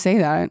 Why did you say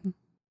that?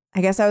 I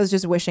guess I was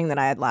just wishing that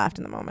I had laughed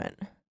in the moment.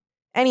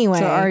 Anyway.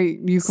 So are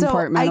you So, I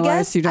compartmentalized?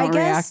 guess- You don't I guess-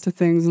 react to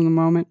things in the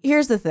moment.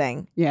 Here's the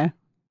thing. Yeah.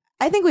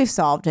 I think we've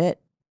solved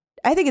it.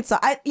 I think it's.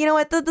 You know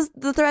what?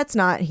 The threat's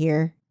not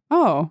here.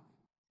 Oh.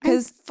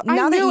 Because I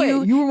now that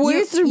knew it. You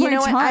wasted you my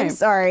know what? time. I'm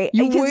sorry.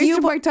 You 'Cause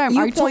wasted my time.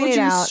 You I told pointed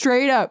you out,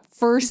 straight up.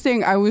 First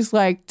thing, I was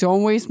like,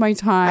 don't waste my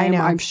time. I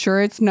know. I'm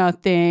sure it's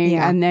nothing.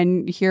 Yeah. And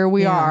then here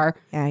we Yeah. are.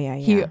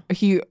 Yeah.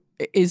 He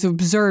is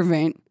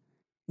observant.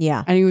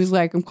 Yeah. And he was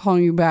like, I'm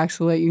calling you back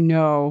to let you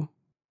know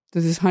that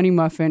this honey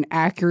muffin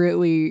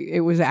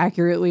was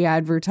accurately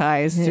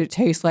advertised to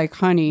taste like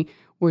honey,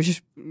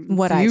 which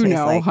What I you taste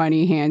know, like.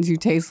 honey hands, you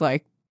taste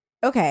like.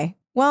 Okay.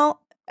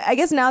 Well, I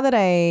guess now that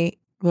I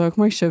Look,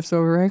 my shift's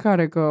over. I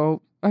gotta go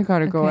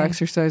Okay.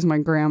 exercise my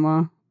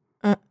grandma.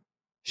 Uh,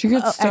 She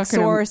gets stuck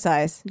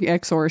exorcise. in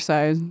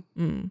exorcise.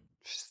 Mm.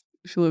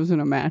 She lives in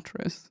a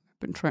mattress. I've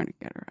been trying to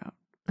get her out.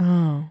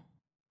 Oh.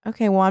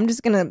 Okay. Well, I'm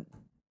just gonna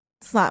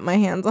slap my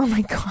hands on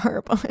my car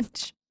a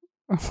bunch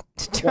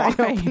to try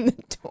to Why? open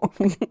the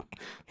door.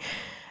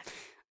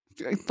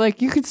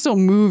 Like you could still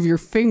move your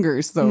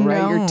fingers though,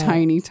 right? Your No.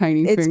 tiny It's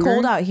fingers.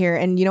 cold out here,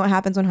 and you know what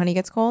happens when honey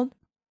gets cold?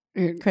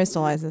 It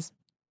Crystallizes.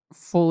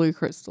 fully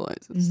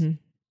crystallizes. Mm-hmm.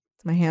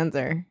 My hands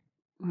are.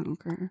 I don't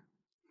care.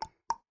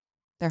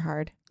 They're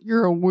hard.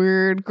 You're a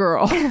weird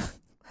girl.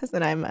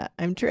 Listen, I'm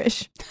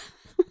Trish.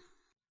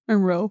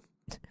 I'm Ralph.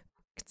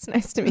 It's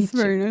nice to meet It's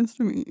you. very nice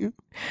to meet you.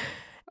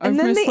 And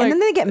then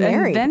they get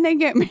married. And then they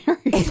get married.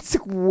 It's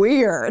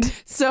weird.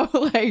 So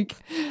like,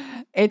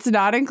 it's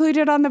not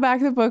included on the back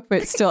of the book,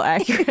 but it's still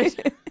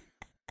accurate.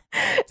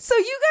 So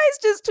you guys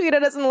just tweet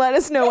at us and let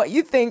us know what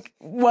you think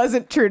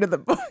wasn't true to the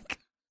book.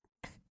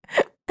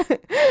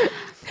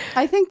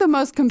 I think the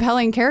most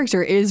compelling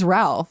character is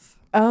Ralph.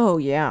 Oh,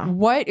 yeah.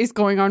 What is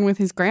going on with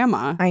his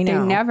grandma? I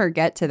know. They never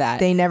get to that.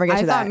 They never get to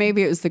I that. thought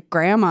maybe it was the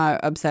grandma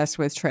obsessed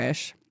with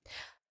Trish.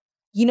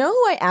 You know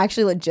who I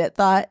actually legit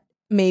thought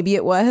maybe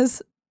it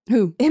was?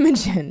 Who?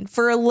 Imogen.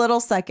 For a little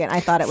second, I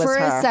thought it was For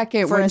her. a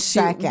second, For when a she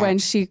second. when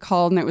she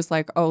called and it was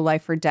like, oh,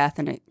 life or death,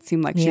 and it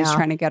seemed like she was Yeah.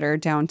 trying to get her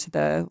down to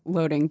the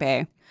loading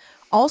bay.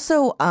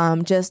 Also,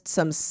 just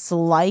some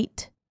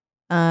slight,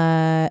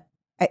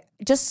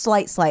 just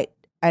slight,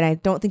 and I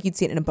don't think you'd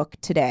see it in a book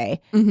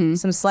today. Mm-hmm.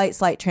 Some slight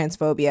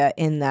transphobia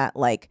in that,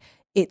 like,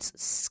 it's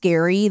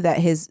scary that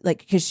his, like,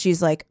 because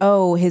she's like,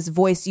 oh, his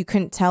voice, you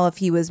couldn't tell if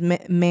he was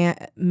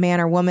man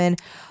or woman.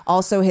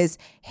 Also, his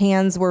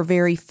hands were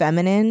very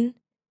feminine,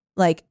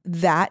 like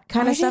that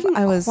kind of stuff. Didn't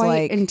I was quite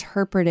like,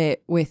 interpret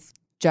it with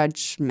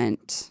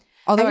judgment.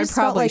 Although I just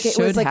felt probably like it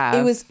should was like have.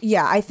 it was,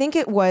 yeah. I think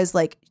it was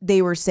like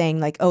they were saying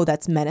like, oh,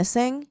 that's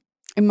menacing.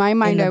 In my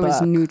mind, the I was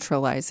book.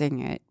 neutralizing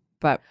it,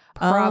 but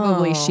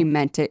probably Oh. she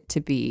meant it to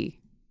be.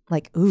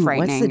 Like, ooh, what's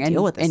Frightening the deal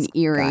and- with this and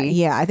eerie. guy?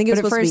 Yeah, I think it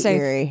was But at supposed to first be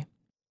eerie.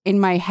 In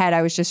my head,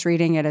 I was just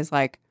reading it as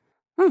like,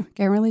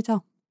 can't really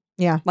tell.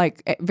 Yeah.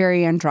 Like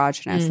very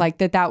androgynous. Mm. Like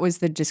that was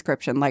the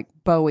description, like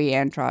Bowie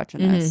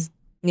androgynous.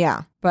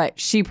 Yeah, But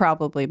she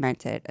probably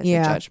meant it as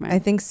yeah. a judgment. I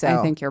think so.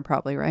 I think you're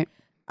probably right.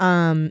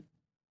 And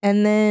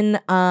then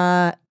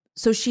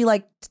so she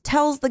like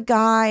tells the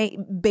guy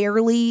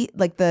barely,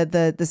 like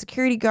the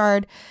security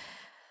guard,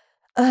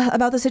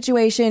 about the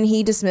situation.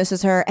 He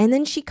dismisses her, and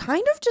then she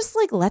kind of just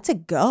like lets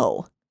it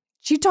go.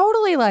 She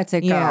totally lets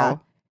it go. Yeah.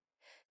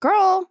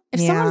 Girl, if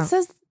Yeah. someone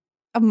says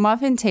a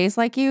muffin tastes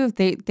like you,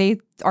 if they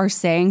are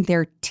saying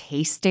they're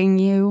tasting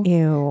you,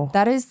 Ew.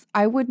 that is,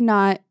 I would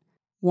not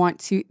want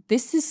to.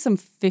 This is some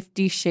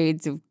 50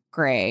 Shades of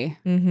Grey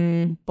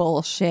Mm-hmm.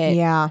 bullshit,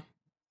 Yeah.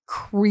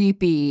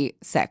 creepy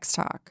sex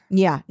talk.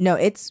 Yeah. No,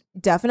 it's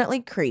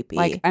definitely creepy.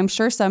 Like, I'm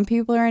sure some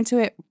people are into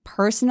it.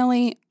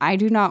 Personally, I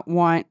do not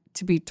want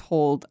to be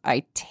told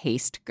I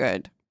taste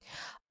good.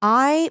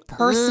 I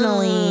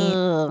personally,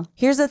 Ugh.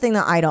 here's the thing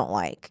that I don't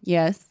like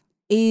Yes.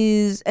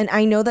 is, and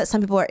I know that some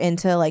people are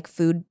into like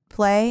food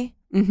play.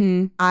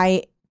 Mm-hmm.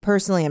 I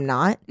personally am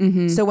not.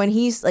 Mm-hmm. So when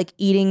he's like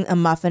eating a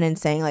muffin and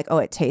saying like, oh,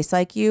 it tastes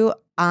like you,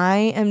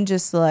 I am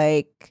just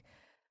like,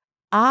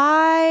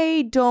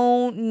 I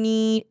don't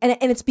need, and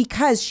it's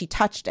because she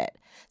touched it.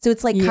 So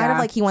it's like kind Yeah. of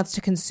like he wants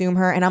to consume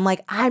her. And I'm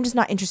like, I'm just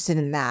not interested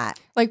in that.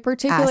 Like,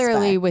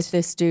 particularly aspect. with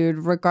this dude,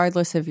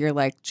 regardless of your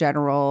like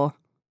general,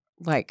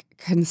 like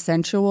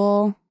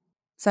consensual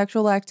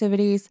sexual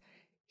activities,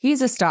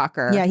 he's a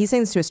stalker. Yeah, he's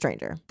saying this to a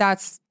stranger.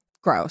 That's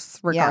gross,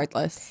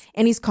 regardless.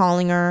 And he's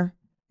calling her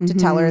to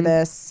tell her Mhm.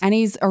 this. And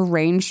he's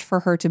arranged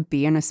for her to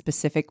be in a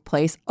specific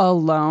place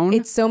alone.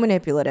 It's so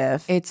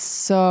manipulative. It's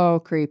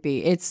so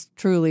creepy. It's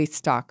truly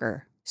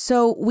stalker.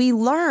 So we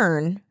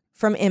learn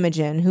from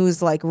Imogen,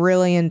 who's like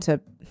really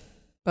into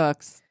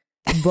Books.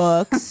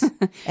 books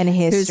and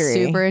Who's history.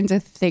 super into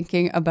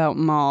thinking about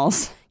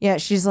malls. Yeah,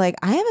 she's like,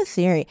 I have a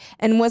theory.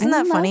 And wasn't I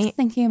that love funny?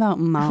 thinking about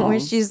malls. Where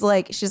she's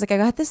like, I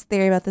got this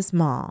theory about this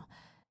mall.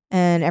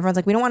 And everyone's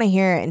like, we don't want to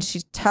hear it. And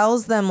she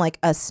tells them like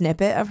a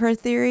snippet of her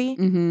theory.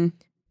 Mm-hmm.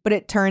 But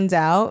it turns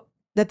out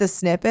that the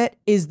snippet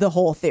is the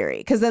whole theory.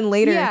 Because then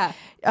later, Yeah.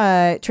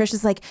 Trish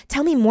is like,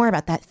 tell me more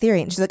about that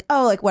theory. And she's like,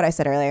 oh, like what I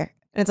said earlier.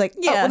 And it's like,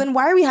 yeah. Well, then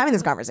why are we having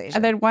this conversation?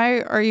 And then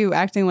why are you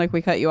acting like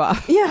we cut you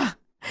off? Yeah.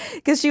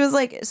 Because she was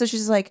like, so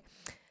she's like,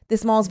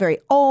 this mall's very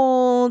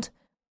old.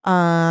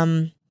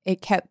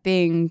 It kept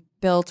being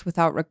built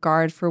without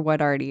regard for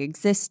what already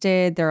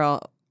existed. There are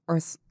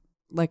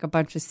like a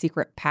bunch of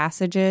secret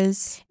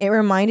passages It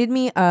reminded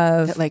me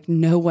of, that like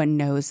no one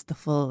knows the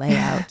full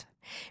layout.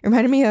 it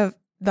reminded me of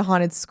the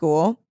haunted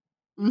school,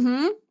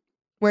 Mm-hmm.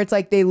 where it's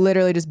like they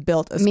literally just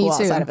built a Me school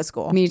too. outside of a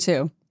school, Me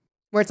too.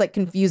 where it's like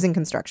confusing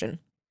construction.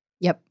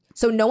 Yep.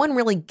 So no one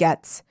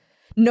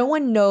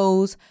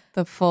knows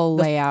The full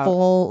the layout.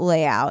 full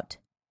layout,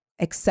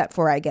 except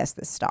for, I guess,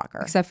 this stalker.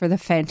 Except for the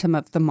Phantom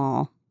of the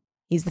Mall.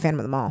 He's the Phantom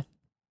of the Mall.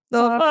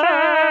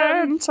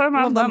 Phantom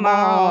of the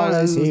Mall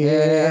is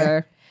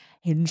here.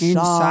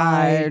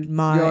 Inside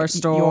your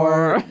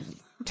store.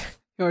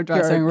 Your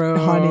dressing room.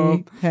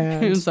 honey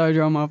hand. Inside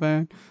your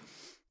muffin.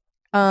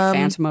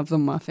 Phantom of the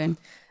Muffin.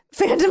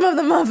 Phantom of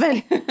the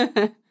Muffin.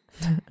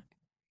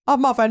 A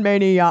muffin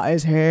mania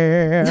is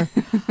here.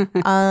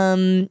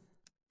 And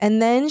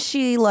then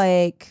she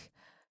like,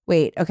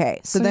 wait,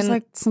 okay. So there's then,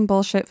 like some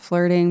bullshit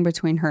flirting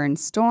between her and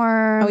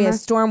Storm. oh yeah,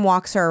 Storm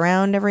walks her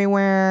around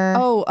everywhere.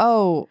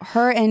 Oh,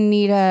 her and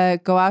Nita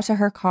go out to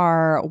her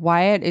car.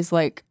 Wyatt is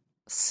like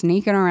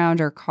sneaking around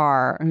her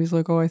car. And he's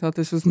like, oh, I thought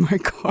this was my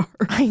car.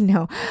 I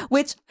know.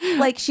 Which,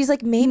 like, she's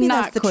like, maybe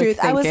Not that's the quick truth.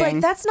 I was like, thinking.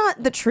 that's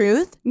not the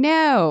truth.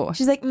 No.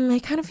 She's like, I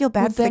kind of feel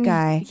bad Well, for the then-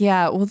 guy.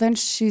 Yeah. Well, then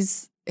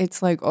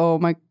it's like, oh,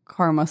 my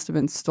car must have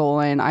been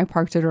stolen. I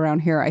parked it around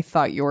here. I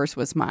thought yours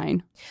was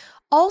mine.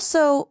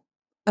 Also,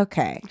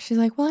 okay. She's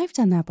like, well, I've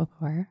done that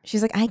before.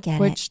 She's like, I get it.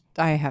 Which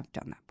I have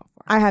done that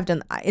before. I have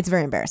done. It's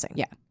very embarrassing.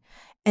 Yeah.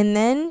 And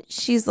then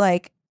she's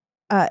like,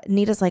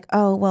 Nita's like,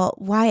 oh, well,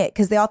 Wyatt,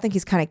 because they all think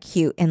he's kind of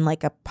cute in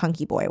like a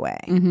punky boy way.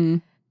 Mm-hmm.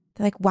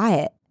 They're like,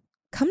 Wyatt,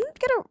 come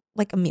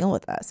get a meal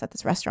with us at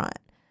this restaurant.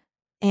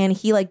 And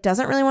he like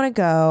doesn't really want to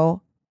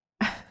go.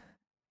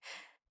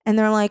 And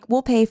they're like,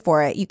 we'll pay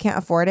for it. You can't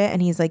afford it.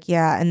 And he's like,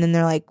 yeah. And then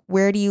they're like,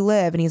 where do you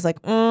live? And he's like,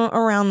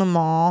 around the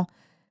mall.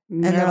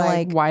 And they're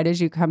like, why did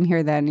you come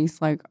here then?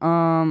 He's like,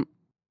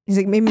 He's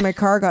like, maybe my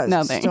car got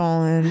Nothing.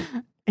 stolen.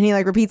 And he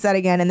like repeats that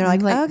again. And they're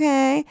like, Like-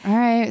 okay. all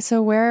right.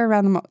 So where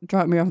around the mall?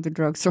 Drop me off at the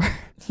drugstore.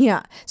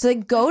 Yeah. So they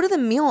go to the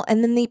meal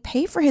and then they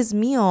pay for his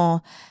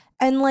meal.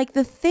 And like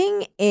the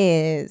thing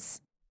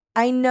is,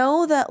 I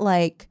know that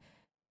like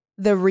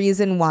the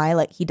reason why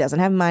like he doesn't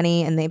have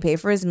money and they pay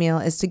for his meal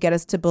is to get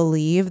us to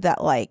believe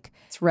that like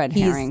It's red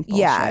he's herring.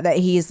 yeah, bullshit. that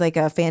he's like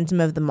a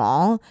Phantom of the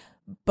Mall.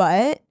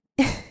 But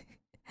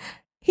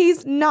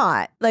he's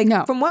not. Like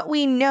No. from what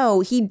we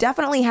know, he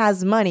definitely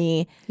has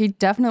money He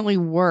definitely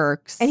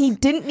works. and he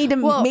didn't need to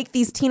Well- make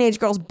these teenage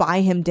girls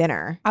buy him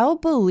dinner. I'll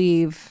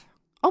believe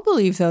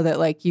though that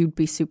like you'd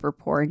be super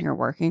poor and you're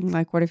working.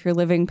 Like, what if you're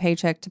living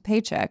paycheck to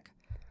paycheck?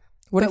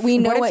 But we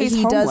know what if he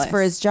he's does homeless?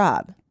 for his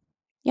job.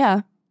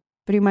 Yeah,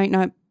 but he might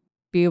not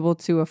be able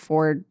to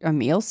afford a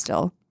meal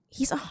still.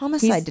 He's a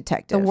homicide He's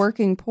detective. The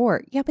working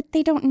poor. Yeah, but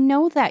they don't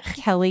know that,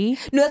 Kelly.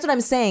 No, that's what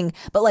I'm saying.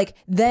 But like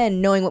then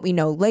knowing what we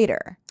know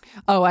later,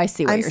 Oh, I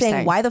see what I'm you're saying,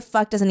 saying. why the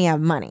fuck doesn't he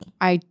have money?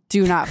 I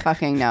do not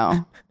fucking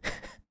know.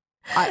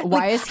 Why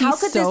Like, is he how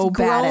could so this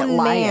bad at grown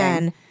lying?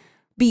 man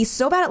be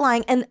so bad at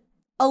lying? And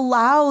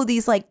allow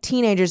these like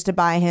teenagers to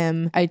buy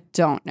him? I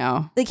don't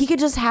know. Like he could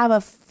just have a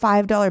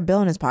 $5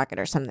 bill in his pocket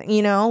or something,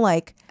 you know?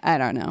 Like I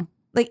don't know.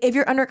 Like if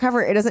you're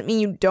undercover, it doesn't mean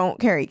you don't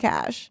carry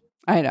cash.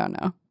 I don't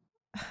know.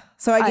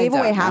 So I gave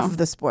away don't half know. of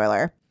the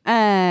spoiler.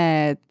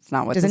 It's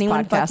not what Does this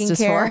anyone podcast fucking is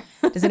care?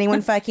 for. Does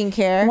anyone fucking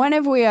care? When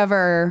have we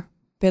ever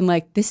been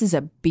like, this is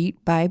a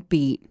beat by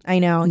beat, I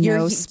know.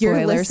 no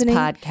spoilers listening,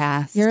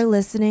 podcast? You're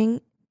listening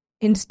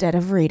instead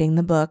of reading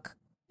the book,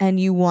 and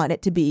you want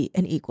it to be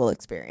an equal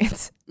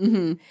experience.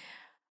 Mm-hmm.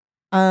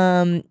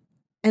 And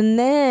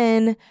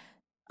then,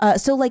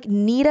 so like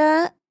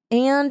Nita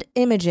and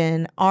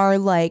Imogen are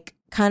like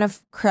kind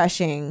of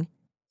crushing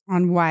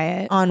On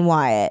Wyatt. on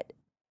Wyatt,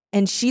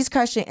 and she's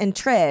crushing, and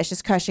Trish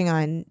is crushing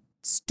on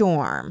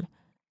Storm.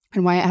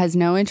 And Wyatt has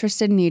no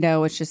interest in Nita,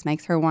 which just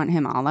makes her want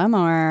him all the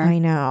more. I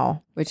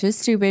know. Which is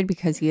stupid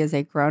because he is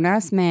a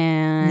grown-ass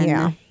man.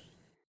 Yeah.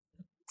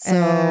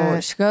 So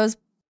she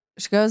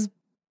goes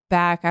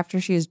back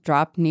after she has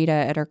dropped Nita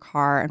at her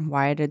car and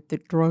Wyatt at the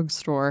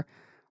drugstore.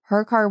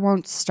 Her car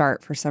won't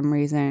start for some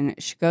reason.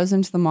 She goes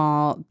into the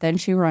mall. Then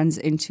she runs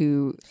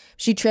into...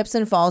 She trips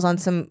and falls on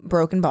some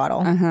broken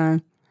bottle.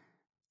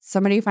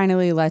 Somebody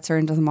finally lets her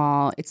into the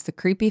mall. It's the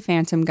creepy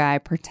phantom guy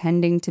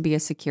pretending to be a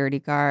security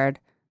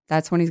guard.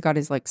 That's when he's got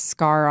his like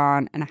scar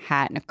on and a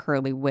hat and a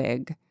curly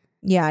wig.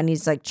 Yeah, and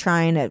he's like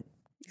trying to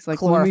He's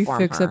like, let me chloroform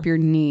fix her. up your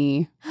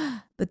knee.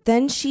 But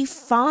then she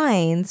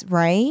finds,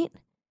 right?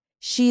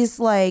 She's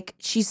like,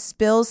 she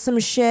spills some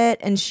shit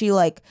and she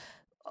like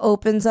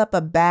opens up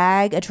a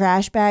bag, a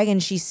trash bag,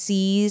 and she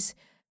sees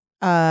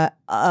a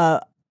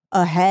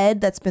head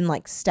that's been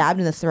like stabbed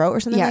in the throat or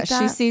something like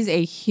that. She sees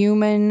a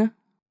human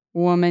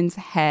woman's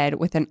head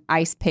with an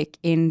ice pick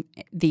in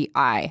the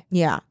eye.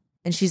 Yeah.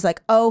 And she's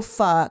like, oh,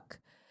 fuck.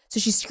 So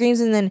she screams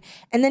and then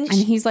And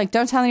he's like,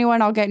 don't tell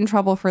anyone, I'll get in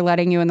trouble for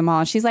letting you in the mall.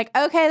 And she's like,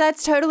 okay,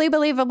 that's totally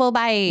believable.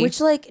 Bye. which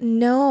like,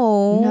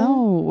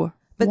 no.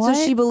 But What?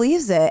 so she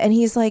believes it. And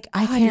he's like,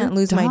 I God, can't you're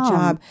lose my dumb.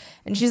 job.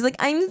 And she's like,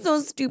 I'm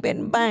so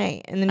stupid.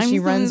 Bye. And then I'm she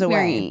so runs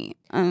away.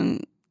 very,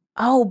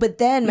 Oh, but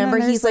then remember,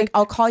 there's, he's like,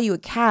 I'll call you a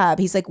cab.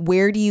 He's like,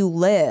 where do you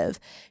live?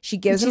 She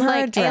gives him she's her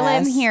like, address. I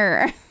live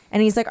here.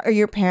 And he's like, are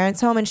your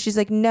parents home? And she's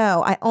like,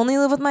 no, I only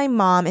live with my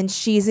mom and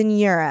she's in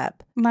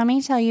Europe. Let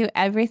me tell you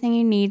everything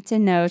you need to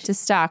know to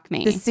stalk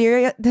me.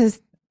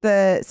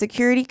 The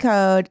security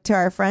code to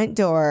our front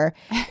door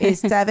is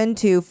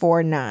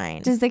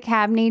 7249. Does the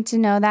cab need to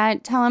know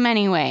that? Tell him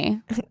anyway.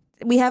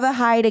 We have a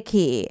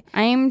hide-a-key.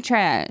 I'm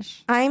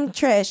Trish. I'm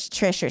Trish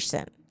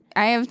Trisherson.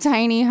 I have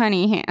tiny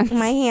honey hands.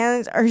 My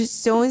hands are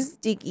so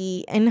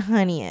sticky and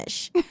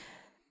honeyish.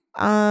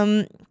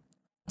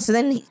 So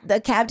then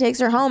the cab takes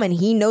her home and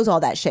he knows all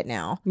that shit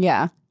now.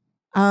 Yeah.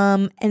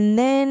 And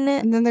then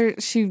And then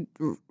she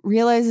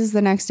realizes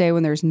the next day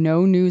when there's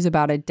no news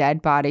about a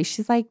dead body,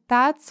 she's like,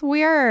 that's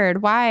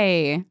weird.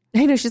 Why?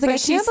 I know she's like, But I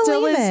she can't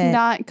still believe is it.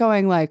 not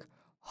going like,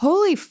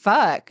 holy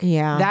fuck.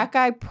 Yeah. That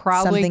guy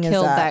probably Something is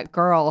killed up. that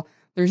girl.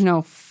 There's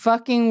no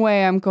fucking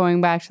way I'm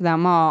going back to that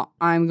mall.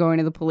 I'm going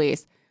to the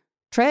police.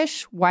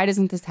 Trish, why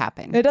doesn't this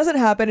happen? It doesn't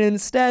happen.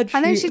 Instead,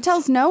 And then she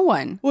tells no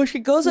one. well, she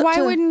goes up Why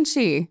to, wouldn't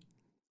she?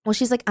 well,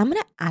 she's like, I'm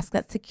going to ask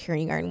that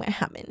security guard what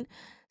happened.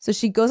 So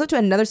she goes up to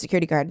another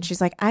security guard and she's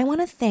like, I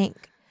want to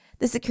thank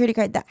the security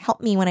guard that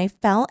helped me when I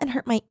fell and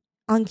hurt my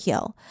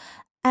uncle.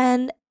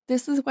 And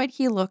This is what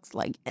he looks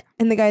like.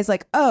 the guy's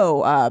like,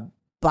 oh,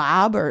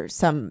 Bob or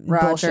some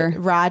Roger. bullshit.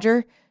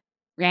 Roger.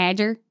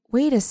 Roger?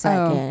 Wait a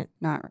second.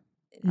 Not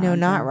No,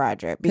 not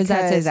Roger. because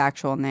that's his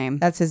actual name.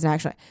 That's his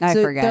actual. I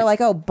so forget. They're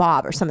like, oh,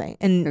 Bob or something.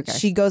 And Okay.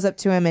 she goes up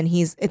to him and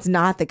it's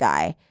not the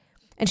guy.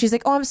 And she's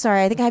like, oh, I'm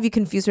sorry. I think I have you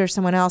confused with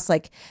someone else.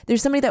 Like,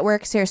 there's somebody that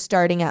works here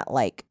starting at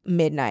like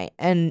midnight.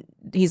 And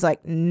he's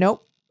like,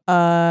 nope.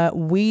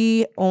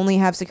 We only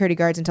have security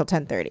guards until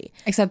 10:30.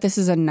 Except this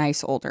is a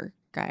nice older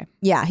guy.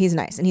 Yeah, he's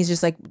nice. And he's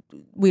just like,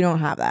 we don't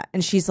have that.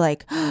 And she's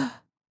like,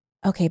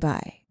 okay,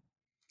 bye.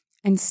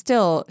 And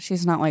still,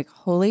 she's not like,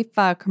 holy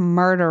fuck,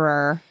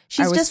 murderer.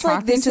 She's I was just like,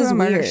 talking this to is a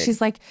murderer. weird. She's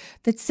like,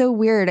 that's so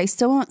weird. I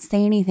still won't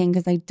say anything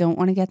because I don't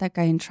want to get that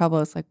guy in trouble.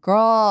 It's like,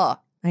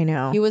 girl, I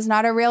know. he was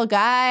not a real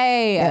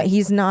guy. Yeah,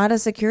 he's not a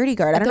security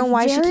guard. I don't know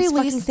why she keeps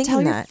fucking thinking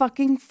tell your that.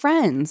 fucking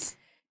friends.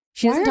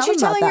 She Why doesn't aren't tell you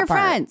them about telling that your part.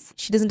 friends?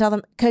 She doesn't tell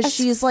them because As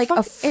she's like fuck-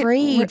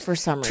 afraid for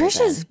some reason.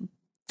 Trish is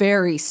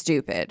very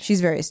stupid.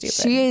 She's very stupid.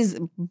 She is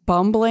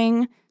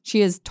bumbling.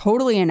 She is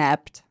totally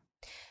inept.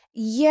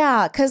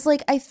 Yeah, because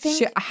like I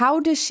think How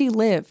does she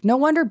live? No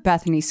wonder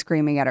Bethany's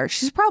screaming at her.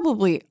 She's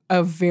probably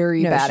a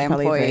very bad she's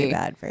probably employee.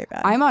 very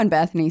bad. I'm on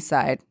Bethany's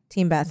side.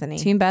 Team Bethany.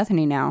 Team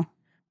Bethany now.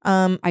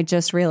 I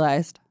just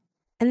realized.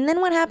 And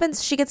then what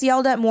happens? She gets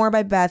yelled at more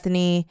by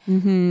Bethany,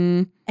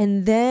 Mm-hmm.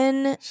 and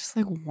then She's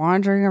like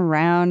wandering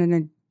around in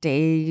a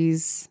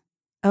daze.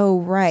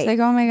 oh right, She's like,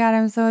 oh my God,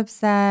 I'm so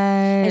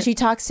upset. and she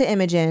talks to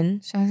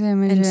Imogen, She talks to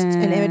Imogen.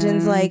 and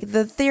Imogen's like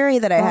the theory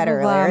that I had Blah,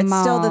 blah, earlier. It's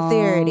blah, still the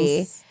theory.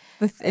 malls.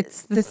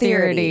 It's the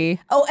theory.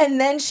 Oh,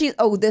 and then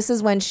this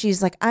is when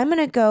she's like, I'm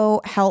gonna go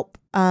help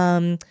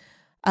TT.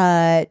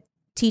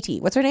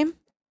 What's her name?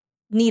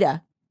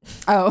 Nita.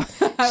 Oh,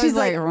 I was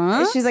like,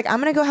 huh? she's like, I'm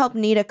gonna go help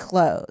Nita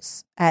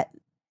close at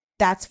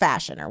That's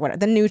Fashion or whatever,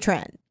 the new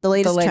trend, the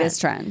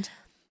latest trend.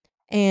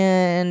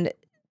 And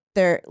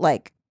they're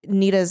like,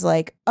 Nita's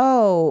like,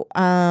 oh,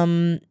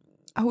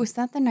 was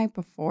that the night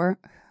before?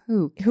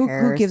 Who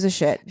gives a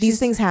shit? These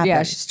things happen.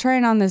 Yeah, she's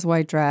trying on this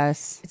white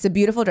dress. It's a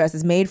beautiful dress.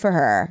 It's made for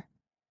her.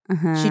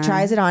 Uh-huh. She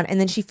tries it on, and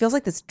then she feels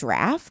like this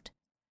draft,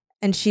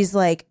 and she's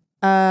like,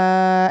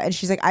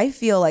 I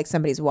feel like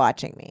somebody's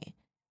watching me,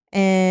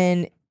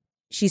 and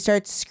she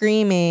starts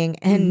screaming,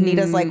 and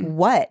Nita's like,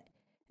 what?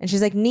 And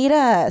she's like,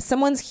 Nita,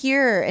 someone's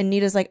here, and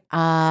Nita's like,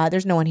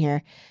 there's no one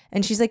here,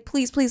 and she's like,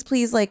 please, please,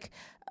 please, like,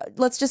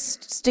 let's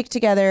just stick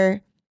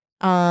together.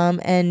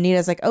 And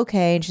Nita's like,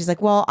 okay, and she's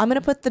like, well, I'm gonna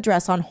put the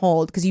dress on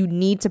hold because you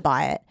need to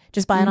buy it.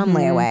 Just buy it on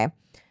layaway.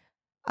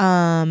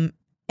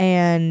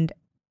 And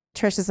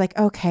Trish is like,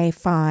 okay,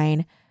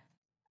 fine.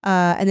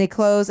 And they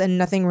close and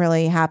nothing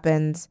really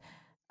happens.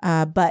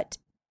 But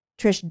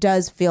Trish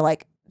does feel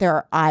like there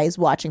are eyes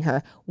watching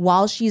her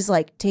while she's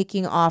like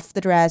taking off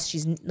the dress.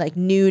 She's like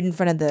nude in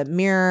front of the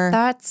mirror.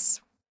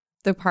 That's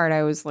the part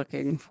I was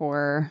looking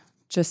for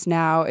just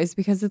now, is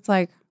because it's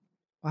like,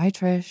 why,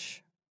 Trish?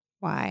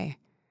 Why?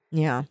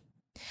 Yeah.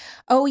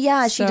 Oh,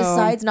 yeah. She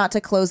decides not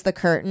to close the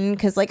curtain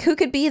because, like, who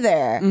could be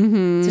there?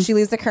 Mm-hmm. So she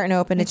leaves the curtain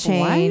open to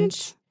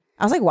change. What?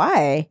 I was like,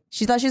 why?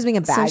 She thought she was being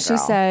a bad girl. So she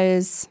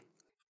says,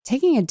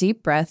 taking a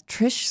deep breath,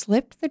 Trish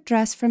slipped the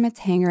dress from its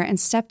hanger and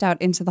stepped out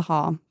into the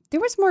hall. There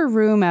was more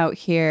room out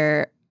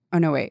here. Oh,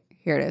 no, wait.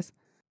 Here it is.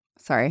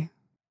 Sorry.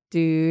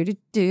 Do.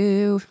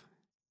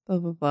 Blah,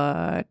 blah,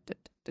 blah.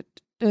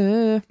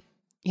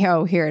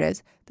 Oh, here it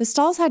is. The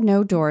stalls had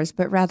no doors,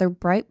 but rather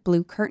bright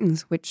blue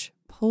curtains, which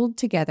pulled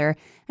together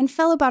and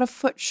fell about a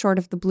foot short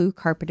of the blue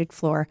carpeted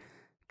floor.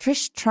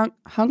 Trish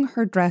hung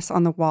her dress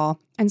on the wall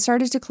and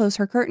started to close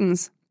her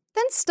curtains,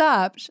 then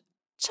stopped,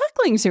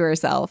 chuckling to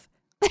herself.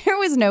 There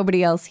was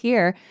nobody else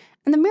here,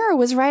 and the mirror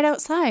was right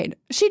outside.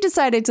 She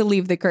decided to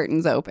leave the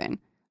curtains open.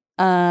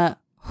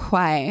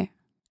 Why?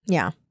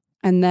 Yeah.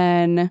 And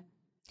then,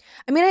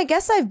 I mean, I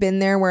guess I've been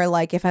there where,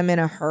 like, if I'm in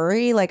a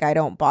hurry, like, I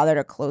don't bother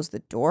to close the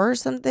door or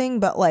something,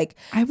 but, like,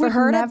 I would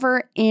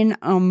never in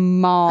a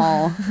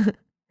mall.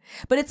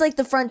 But it's like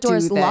the front door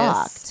is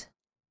locked.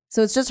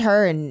 So it's just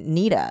her and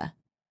Nita.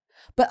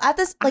 But at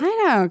this, like, I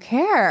don't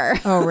care.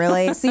 Oh,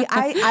 really? See,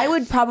 I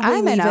would probably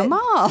I'm leave in a it.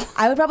 mall.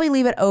 I would probably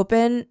leave it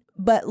open,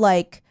 but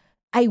like,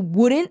 I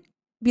wouldn't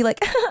be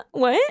like,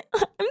 what?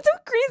 I'm so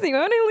crazy.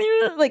 Why would I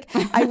leave it?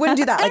 Like, I wouldn't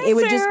do that. Like, it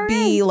would just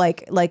be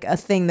like a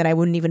thing that I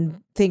wouldn't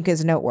even think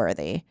is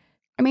noteworthy.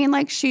 I mean,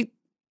 like, she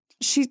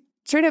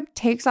straight up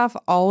takes off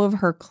all of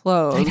her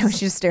clothes. I know,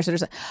 she just stares at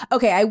herself.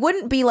 Okay, I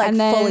wouldn't be like and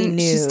then fully nude.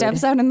 She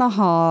steps out in the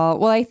hall.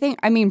 Well,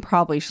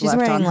 probably she's left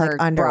wearing on her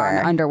like underwear. bra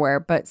and underwear,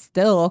 but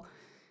still,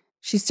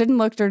 she stood and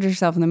looked at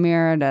herself in the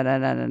mirror.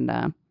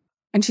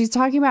 And she's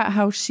talking about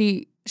how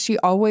she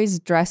always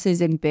dresses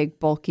in big,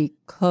 bulky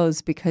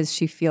clothes because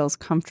she feels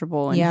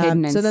comfortable and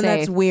hidden and so then safe.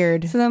 that's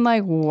weird. So then,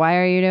 like, why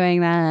are you doing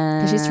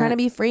that? Because she's trying to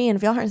be free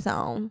and feel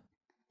herself.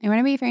 I want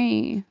to be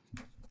free.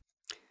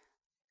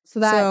 So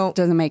that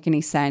doesn't make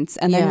any sense.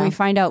 And then we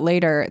find out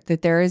later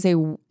that there is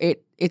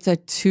it's a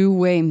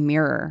two-way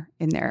mirror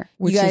in there.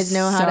 Which you guys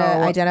know how to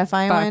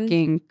identify one?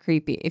 Fucking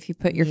creepy. If you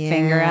put your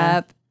finger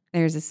up,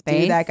 there's a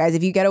space. Do that, guys.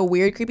 If you get a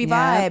weird, creepy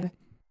vibe,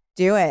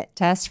 do it.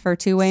 Test for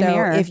two-way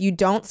mirror. If you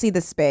don't see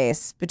the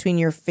space between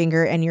your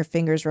finger and your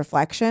finger's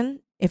reflection,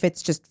 if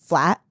it's just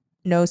flat,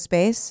 no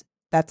space,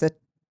 that's a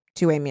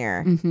two-way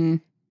mirror. Mm-hmm.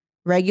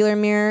 Regular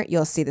mirror,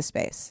 you'll see the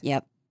space.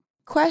 Yep.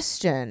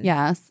 Question.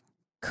 Yes.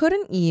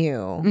 Couldn't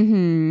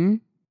you,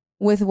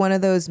 with one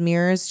of those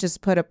mirrors,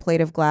 just put a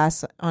plate of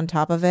glass on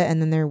top of it and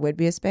then there would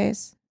be a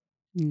space?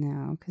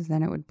 No, because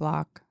then it would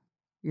block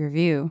your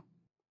view.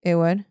 It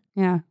would?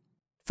 Yeah.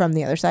 From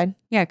the other side?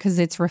 Yeah, because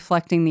it's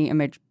reflecting the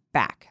image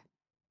back.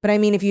 But I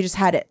mean, if you just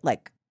had it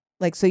like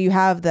so you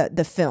have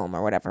the film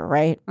or whatever,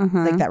 right?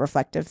 Uh-huh. Like that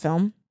reflective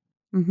film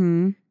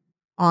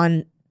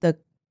on the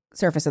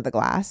surface of the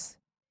glass.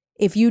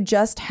 If you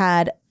just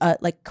had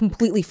like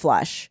completely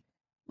flush,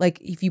 like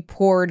if you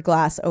poured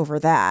glass over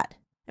that,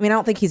 I mean, I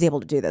don't think he's able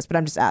to do this, but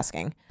I'm just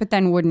asking. But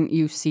then wouldn't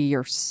you see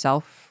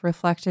yourself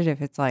reflected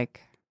if it's like...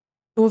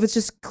 Well, if it's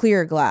just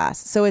clear glass.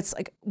 So it's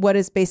like, what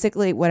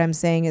I'm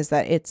saying is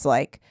that it's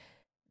like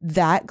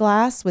that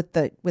glass with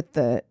the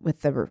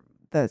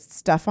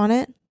stuff on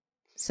it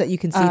so that you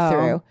can see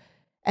through.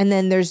 And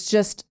then there's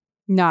just...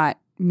 Not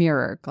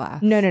mirror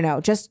glass.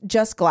 No.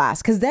 Just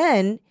glass. Because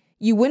then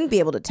you wouldn't be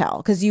able to tell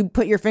because you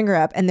put your finger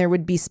up and there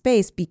would be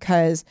space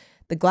because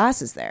the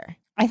glass is there.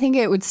 I think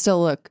it would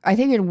still look... I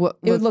think it would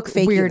look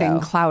fakey, weird though.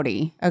 and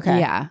cloudy. Okay.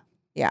 Yeah.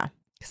 Yeah.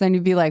 Because then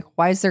you'd be like,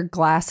 why is there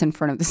glass in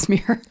front of this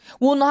mirror?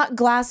 Well, not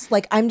glass.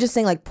 Like, I'm just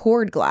saying like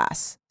poured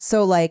glass.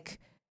 So like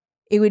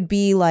it would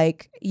be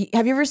like,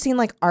 have you ever seen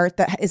like art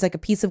that is like a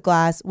piece of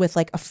glass with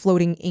like a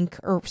floating ink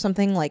or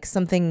something, like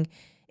something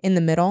in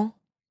the middle?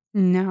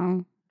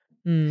 No.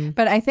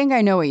 But I think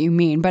I know what you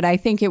mean, but I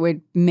think it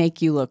would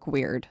make you look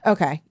weird.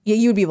 Okay. Yeah,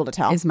 you would be able to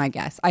tell. Is my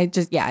guess. I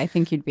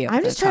think you'd be able to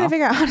I'm just trying to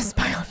figure out how to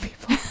spy on people.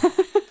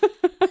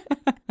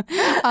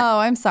 Oh,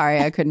 I'm sorry.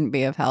 I couldn't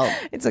be of help.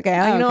 It's okay.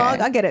 I'll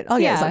get it. I'll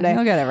get it someday.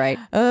 You'll get it right.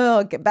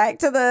 Oh, get back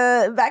to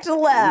the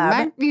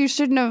lab. You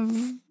shouldn't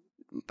have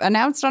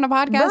announced on a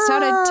podcast how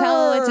to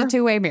tell it's a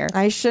two-way mirror.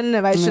 I shouldn't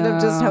have. I should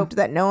have just hoped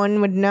that no one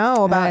would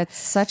know about. It's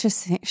such a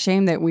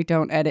shame that we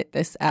don't edit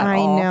this at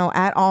all. I know,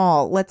 at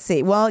all. Let's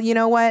see. Well, you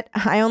know what?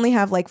 I only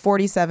have like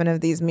 47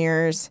 of these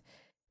mirrors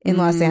in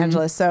Los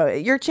Angeles, so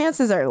your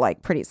chances are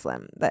like pretty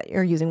slim that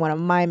you're using one of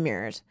my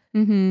mirrors.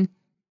 Mm-hmm.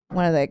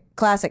 One of the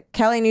classic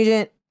Kelly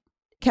Nugent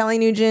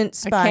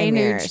spy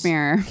mirrors.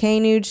 Mirror.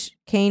 K-Nuge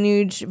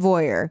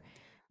voyeur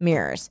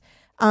mirrors.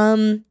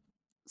 So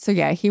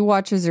yeah, he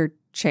watches her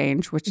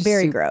change, which is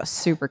very gross.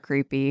 Super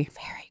creepy.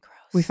 Very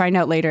gross. We find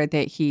out later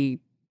that he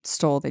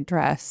stole the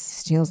dress.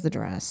 Steals the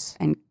dress.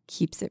 And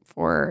keeps it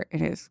for her in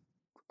his...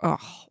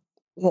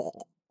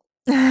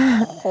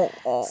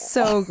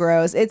 So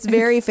gross. It's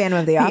very Phantom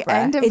of the Opera.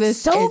 End of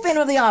it's Phantom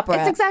of the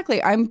Opera. It's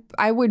exactly.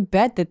 I would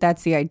bet that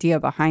that's the idea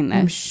behind this.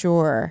 I'm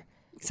sure.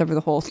 Except for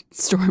the whole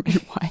Storm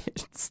and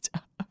Wyatt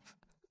stuff.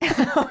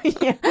 Oh,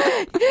 yeah.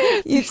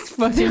 These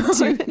fucking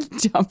two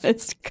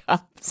dumbest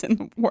cops in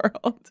the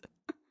world.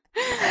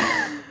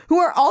 Who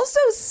are also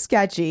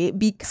sketchy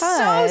because...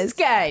 So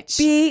sketch.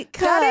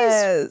 Because... That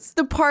is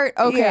the part...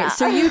 Okay, Yeah.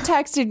 so you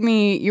texted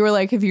me. You were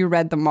like, have you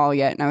read them all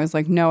yet? And I was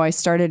like, no, I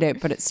started it,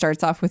 but it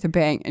starts off with a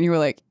bang. And you were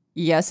like,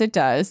 yes, it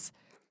does.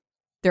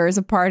 There is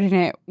a part in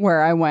it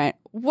where I went,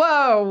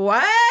 whoa,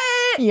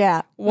 what?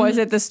 Yeah. Was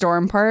it the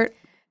storm part?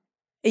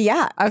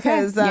 Yeah.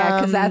 Okay.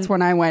 Because that's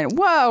when I went,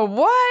 whoa,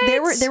 what?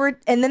 There were,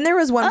 and then there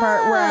was one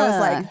part where I was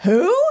like,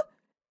 who?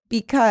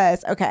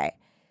 Because, okay.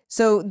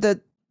 So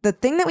the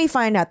thing that we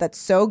find out that's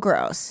so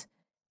gross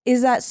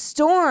is that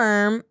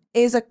Storm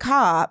is a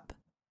cop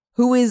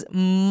who is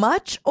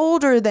much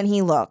older than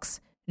he looks.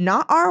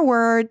 Not our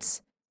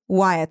words,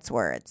 Wyatt's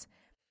words.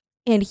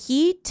 And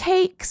he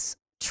takes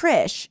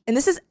Trish, and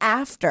this is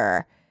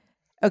after.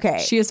 Okay.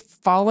 She has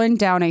fallen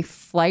down a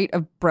flight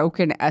of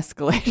broken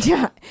escalators.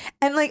 Yeah.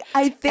 And like,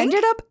 I think.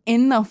 Ended up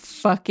in the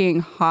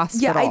fucking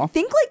hospital. Yeah, I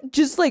think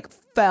just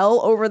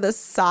fell over the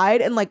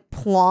side and like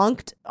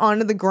plonked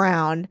onto the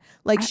ground.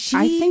 Like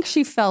I think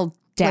she fell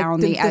down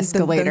the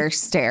escalator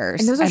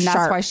stairs. And that's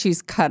why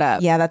she's cut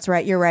up. Yeah, that's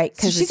right. You're right.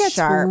 Because she gets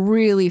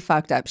really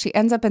fucked up. She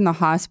ends up in the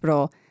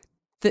hospital.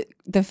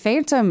 The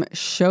Phantom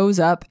shows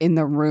up in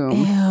the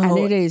room. Ew. And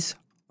it is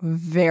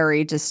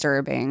very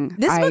disturbing.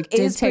 This book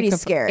is pretty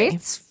scary.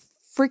 It's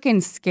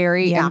freaking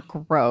scary and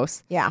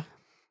gross. Yeah.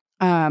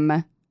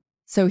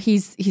 So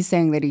he's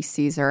saying that he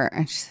sees her,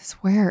 and she says,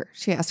 where?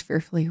 She asks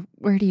fearfully,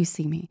 where do you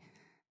see me?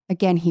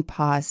 Again, he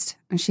paused,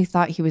 and she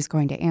thought he was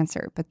going to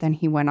answer, but then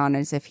he went on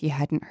as if he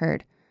hadn't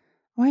heard.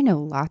 Oh, I know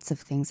lots of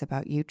things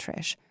about you,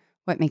 Trish.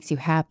 What makes you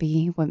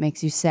happy? What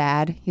makes you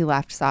sad? He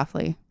laughed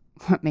softly.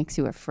 What makes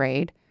you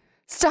afraid?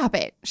 Stop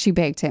it, she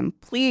begged him.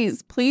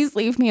 Please, please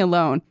leave me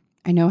alone.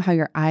 I know how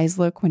your eyes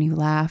look when you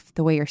laugh,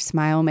 the way your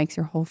smile makes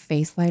your whole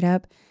face light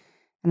up.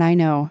 And I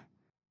know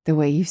the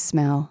way you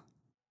smell,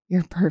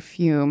 your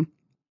perfume.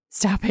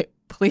 Stop it,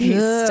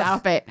 please,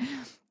 stop it.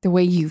 The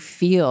way you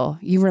feel.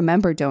 You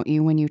remember, don't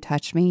you, when you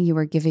touched me? You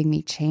were giving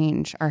me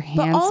change. Our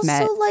hands met.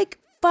 But also, like,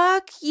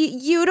 fuck,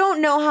 you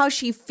don't know how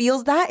she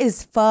feels. That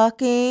is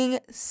fucking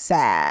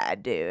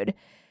sad, dude.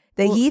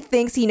 That he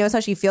thinks he knows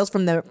how she feels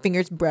from the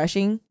fingers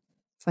brushing.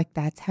 It's like,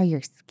 that's how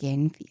your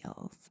skin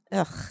feels.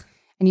 Ugh.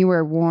 And you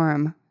were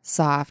warm,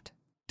 soft.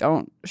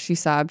 Don't, she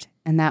sobbed.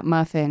 And that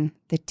muffin,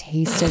 the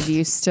taste of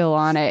you still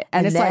on it.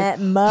 And it's that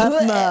like,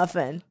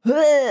 muffin.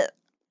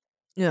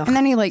 And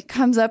then he like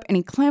comes up and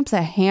he clamps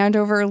a hand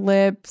over her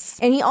lips.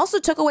 And he also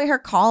took away her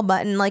call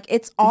button. Like,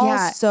 it's all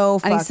so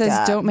fucked up. And he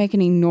says, don't make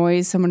any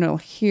noise. Someone will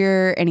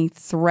hear. And he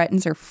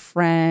threatens her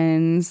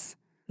friends.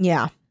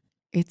 Yeah.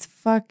 It's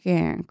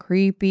fucking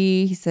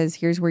creepy. He says,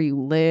 here's where you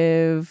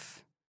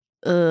live.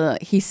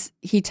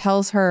 He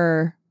tells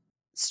her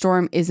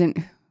Storm isn't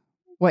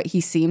what he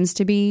seems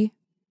to be.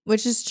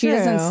 Which is true. He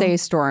doesn't say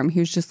Storm. He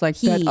was just like,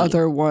 that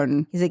other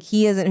one. He's like,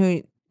 he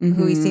isn't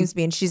who he seems to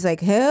be. And she's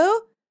like,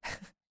 who?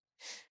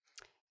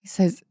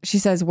 She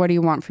says, what do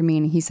you want from me?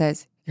 And he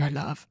says, your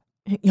love.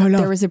 Your love.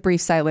 There was a brief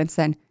silence,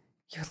 then,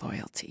 your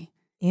loyalty.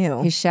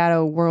 Ew. His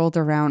shadow whirled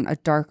around a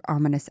dark,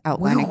 ominous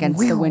outline against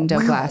the window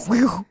glass.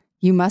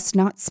 You must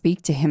not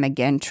speak to him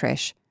again,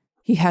 Trish.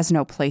 He has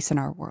no place in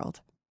our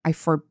world. I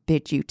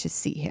forbid you to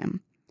see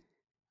him.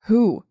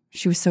 Who?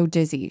 She was so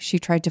dizzy. She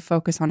tried to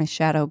focus on his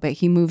shadow, but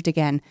he moved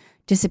again,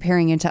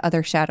 disappearing into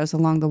other shadows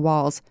along the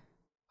walls.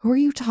 Who are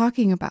you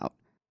talking about?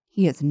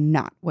 He is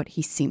not what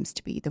he seems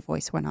to be, the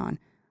voice went on,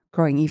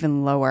 growing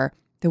even lower,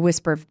 the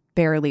whisper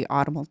barely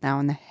audible now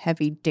in the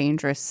heavy,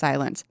 dangerous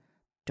silence.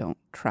 Don't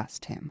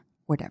trust him,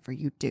 whatever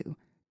you do.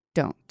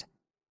 Don't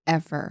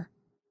ever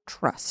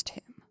trust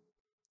him.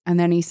 And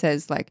then he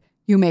says, like,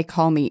 you may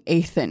call me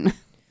Ethan.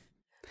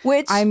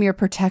 Which I'm your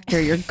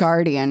protector, your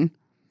guardian.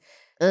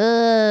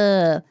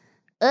 So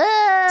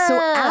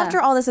after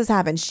all this has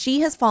happened,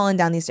 she has fallen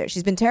down these stairs.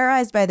 She's been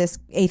terrorized by this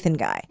Ethan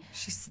guy.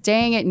 She's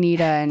staying at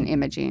Nita and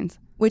Imogene's.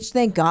 Which,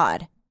 thank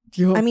God.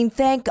 Yeah. I mean,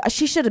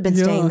 she should have been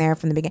staying Yeah. there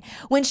from the beginning.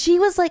 When she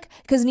was like,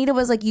 because Nita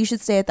was like, you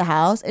should stay at the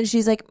house. And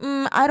she's like,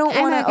 I don't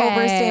want to okay.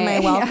 overstay my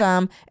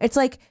welcome. It's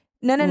like,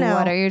 no.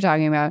 What are you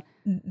talking about?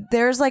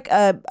 There's like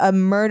a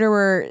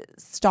murderer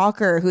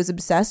stalker who's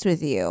obsessed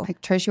with you.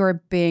 Like, Trish, you are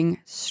being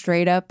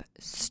straight up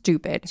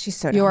stupid. She's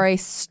so You dumb. are a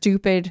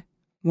stupid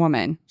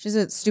woman. She's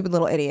a stupid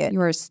little idiot.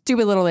 You are a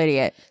stupid little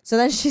idiot. So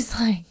then she's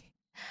like,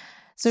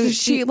 So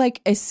she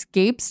like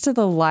escapes to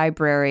the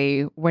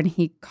library when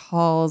he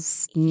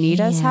calls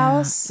Nita's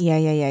house. Yeah.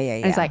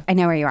 And it's like, I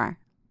know where you are.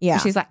 yeah.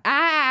 And she's like,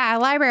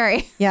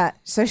 library. Yeah.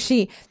 So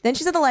she's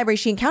at the library.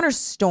 She encounters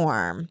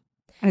Storm.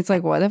 And it's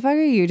like, what the fuck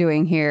are you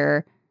doing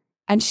here?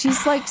 And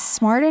she's like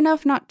smart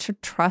enough not to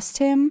trust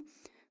him,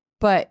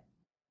 but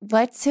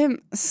lets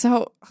him.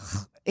 So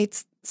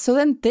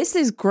then this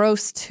is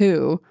gross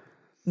too.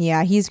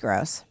 Yeah, he's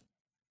gross.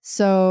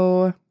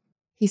 So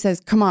he says,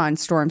 come on,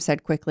 Storm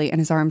said quickly, and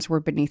his arms were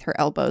beneath her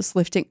elbows,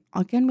 lifting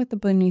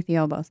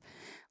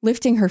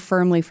her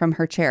firmly from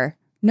her chair.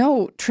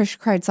 No, Trish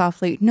cried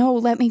softly. No,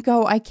 let me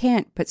go. I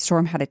can't. But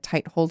Storm had a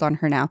tight hold on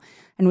her now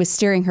and was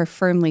steering her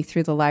firmly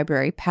through the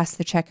library, past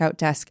the checkout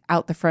desk,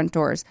 out the front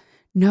doors.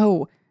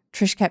 No,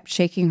 Trish kept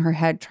shaking her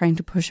head, trying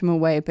to push him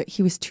away, but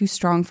he was too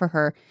strong for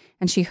her,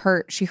 and she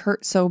hurt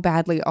so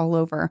badly all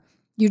over.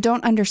 You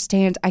don't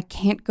understand. I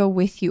can't go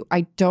with you.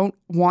 I don't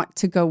want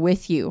to go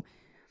with you.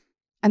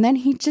 And then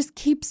he just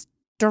keeps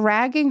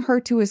dragging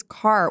her to his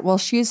car while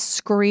she is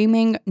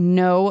screaming,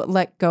 no,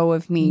 let go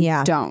of me.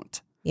 Yeah.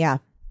 Don't. Yeah.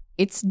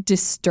 It's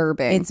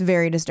disturbing. It's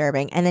very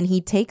disturbing. And then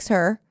he takes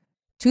her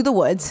to the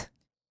woods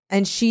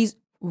and she's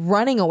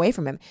running away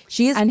from him.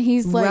 He's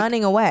like,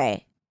 running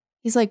away.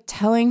 He's like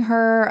telling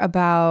her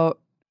about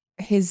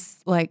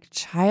his like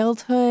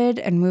childhood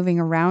and moving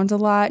around a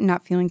lot and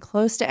not feeling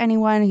close to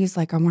anyone. He's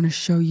like, I want to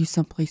show you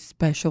someplace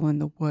special in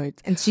the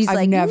woods. And she's I've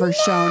like, never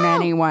shown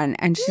anyone.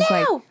 And she's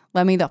like,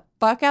 let me the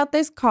fuck out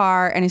this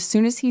car. And as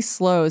soon as he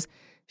slows,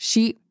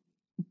 she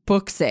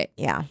books it.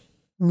 Yeah.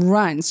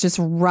 Just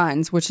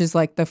runs, which is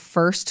like the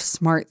first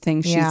smart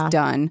thing she's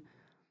done.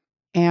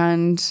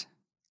 And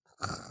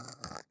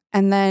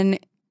then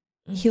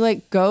he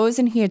like goes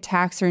and he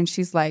attacks her and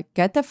she's like,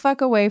 get the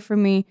fuck away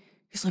from me.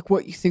 He's like,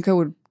 what, you think I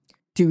would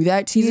do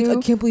that to you? Like,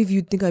 I can't believe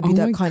you'd think I'd be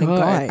that kind of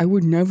guy. I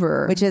would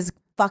never. Which is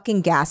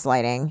fucking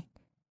gaslighting.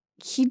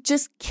 He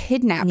just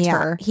kidnapped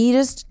her. He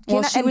just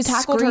she was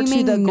tackled her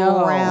to the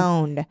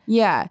ground.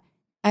 Yeah.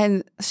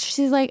 And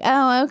she's like,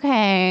 oh,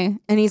 okay.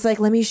 And he's like,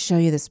 let me show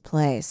you this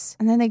place.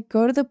 And then they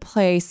go to the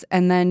place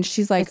and then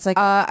she's like,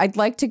 I'd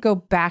like to go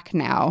back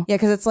now. Yeah,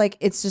 because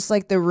it's just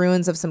like the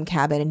ruins of some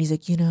cabin. And he's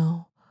like,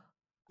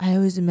 I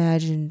always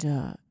imagined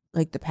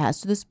like the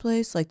past of this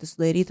place. Like this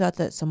lady thought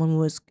that someone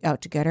was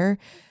out to get her.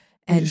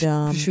 And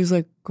she was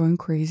like going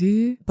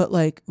crazy. But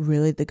like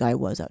really the guy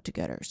was out to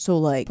get her. So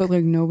like, but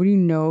like nobody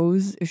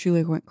knows if she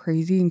like went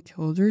crazy and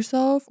killed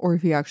herself or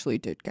if he actually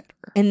did get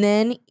her. And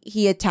then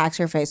he attacks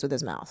her face with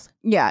his mouth.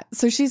 Yeah.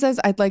 So she says,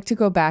 I'd like to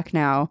go back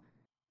now.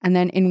 And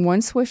then in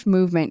one swift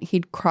movement,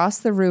 he'd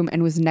crossed the room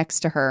and was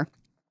next to her,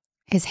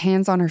 his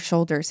hands on her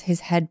shoulders, his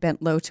head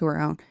bent low to her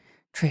own.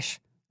 Trish,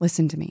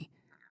 listen to me.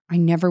 I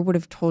never would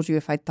have told you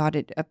if I thought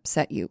it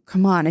upset you.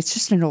 Come on, it's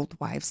just an old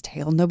wives'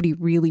 tale. Nobody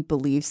really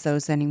believes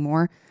those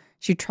anymore.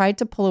 She tried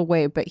to pull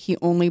away, but he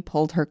only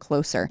pulled her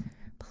closer.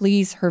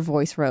 Please, her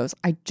voice rose.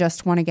 I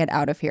just want to get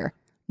out of here.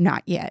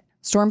 Not yet.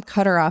 Storm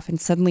cut her off and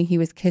suddenly he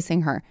was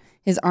kissing her,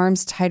 his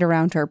arms tight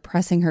around her,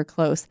 pressing her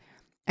close.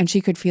 And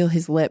she could feel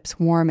his lips,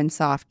 warm and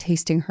soft,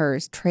 tasting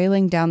hers,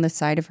 trailing down the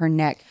side of her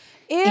neck.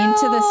 Ew.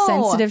 Into the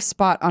sensitive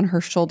spot on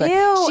her shoulder. She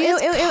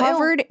is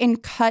covered in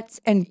cuts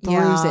and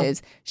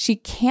bruises. Yeah. She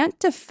can't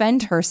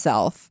defend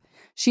herself.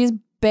 She is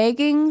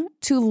begging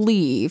to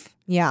leave.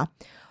 Yeah.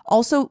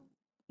 Also,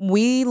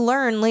 we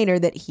learn later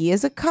that he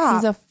is a cop.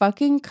 He's a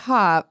fucking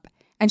cop.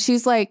 And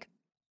she's like,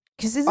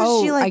 because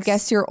isn't she like, I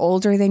guess you're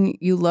older than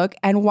you look.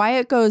 And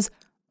Wyatt goes,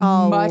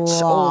 much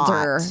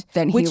older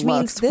than he looks. Which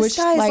means this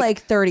guy's like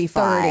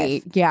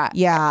 35. 30. Yeah.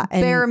 Yeah.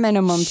 And bare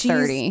minimum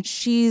 30.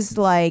 She's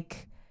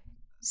like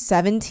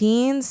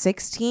 17,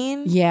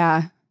 16.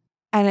 Yeah.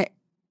 And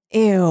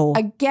ew.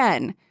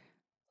 Again,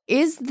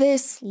 is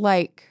this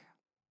like,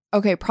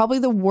 okay, probably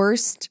the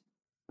worst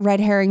red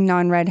herring,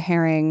 non-red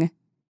herring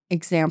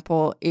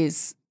example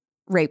is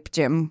Rape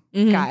Jim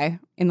guy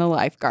in the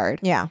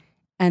lifeguard. Yeah.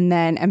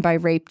 And by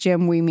Rape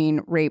Jim, we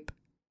mean rape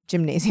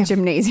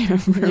gymnasium.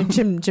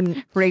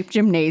 Rape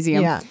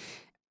gymnasium. Yeah.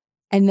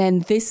 And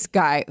then this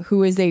guy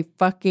who is a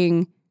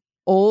fucking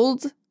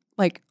old,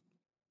 like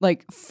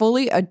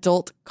fully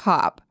adult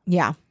cop.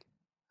 Yeah.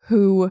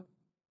 Who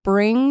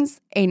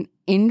brings an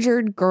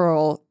injured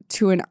girl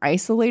to an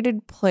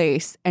isolated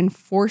place and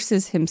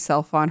forces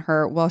himself on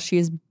her while she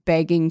is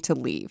begging to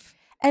leave.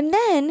 And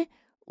then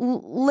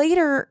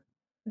later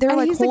they're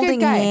like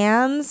holding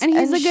hands. And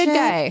he's a shit. good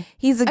guy.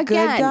 He's a good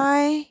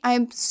guy.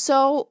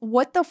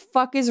 What the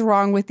fuck is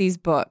wrong with these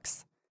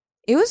books?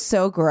 It was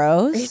so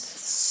gross. It's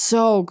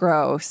so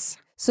gross.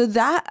 So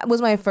that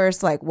was my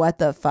first like what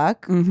the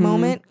fuck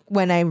moment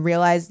when I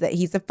realized that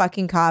he's a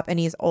fucking cop and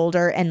he's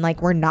older and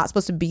like we're not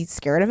supposed to be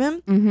scared of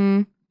him.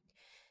 Mm-hmm.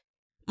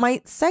 My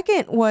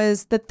second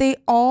was that they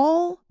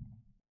all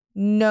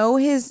know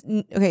his.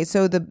 Okay,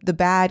 so the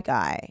bad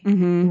guy,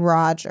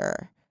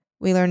 Roger.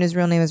 We learn his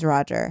real name is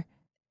Roger.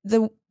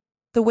 The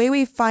way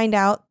we find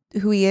out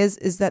who he is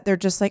that they're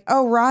just like,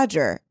 oh,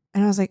 Roger,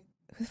 and I was like,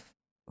 who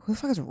the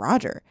fuck is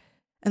Roger?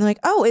 And they're like,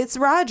 oh, it's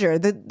Roger.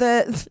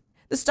 The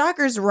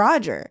stalker's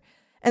Roger.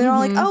 And they're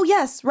all like, oh,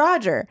 yes,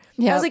 Roger.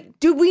 Yeah. I was like,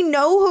 dude, we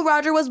know who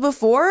Roger was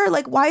before?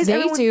 Like, why is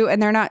everyone... They do,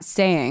 and they're not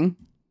saying.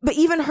 But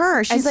even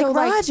her, she's like,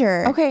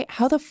 Roger. Okay,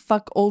 how the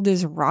fuck old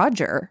is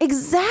Roger?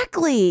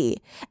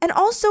 Exactly. And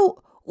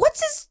also,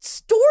 what's his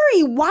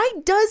story? Why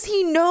does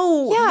he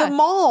know the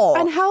mall?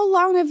 And how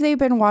long have they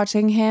been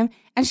watching him?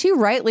 And she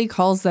rightly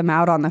calls them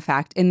out on the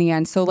fact in the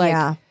end. So,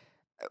 like,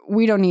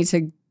 we don't need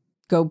to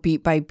go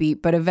beat by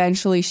beat, but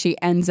eventually she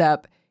ends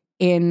up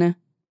in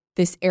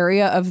this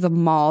area of the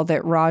mall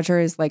that Roger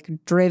is like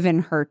driven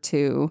her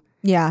to.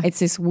 Yeah. It's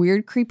this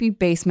weird, creepy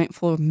basement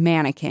full of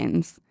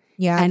mannequins.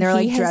 Yeah. And they're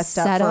like dressed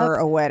up for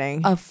a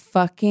wedding. A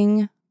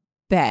fucking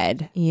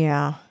bed.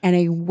 Yeah. And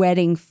a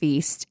wedding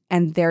feast.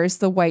 And there's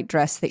the white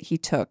dress that he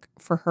took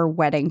for her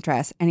wedding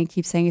dress. And he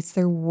keeps saying it's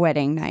their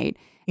wedding night.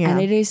 Yeah.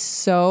 And it is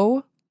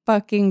so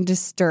fucking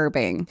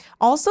disturbing.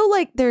 Also,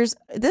 like, there's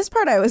this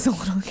part I was a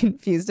little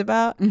confused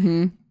about.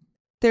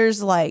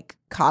 There's like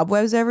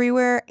cobwebs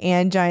everywhere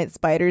and giant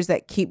spiders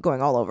that keep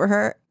going all over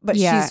her, but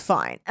she's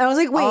fine. And I was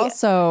like, wait,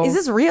 also, is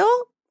this real?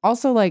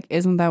 Also, like,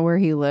 isn't that where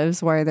he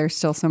lives? Why are there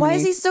still so many? Why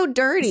is he so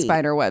dirty?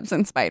 Spider webs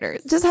and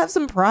spiders. Just have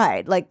some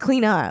pride, like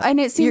clean up. And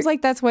it seems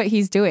like that's what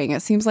he's doing.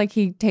 It seems like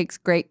he takes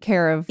great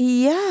care of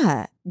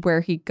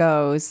where he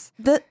goes.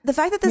 The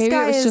fact that this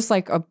guy is just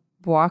like a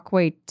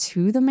walkway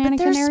to the mannequin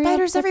there's area.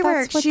 Spiders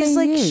everywhere. She's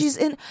like, she's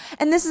in,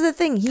 and this is the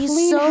thing. He's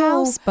clean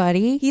house,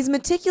 buddy. He's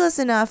meticulous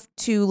enough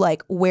to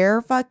like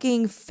wear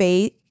fucking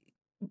fake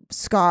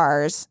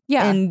scars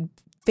and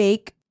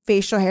fake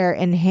facial hair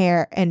and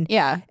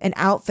and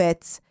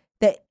outfits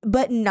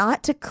but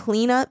not to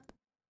clean up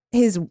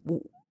his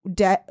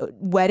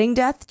wedding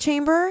death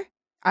chamber.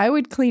 I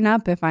would clean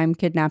up if I'm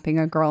kidnapping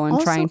a girl and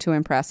also, trying to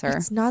impress her.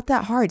 It's not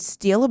that hard.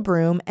 Steal a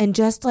broom and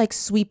just like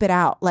sweep it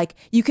out. Like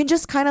you can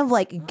just kind of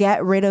like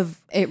get rid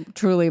of. It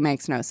truly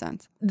makes no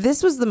sense.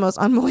 This was the most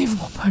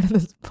unbelievable part of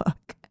this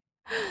book.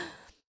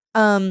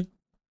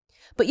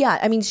 But yeah,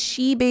 I mean,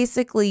 she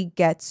basically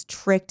gets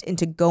tricked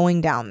into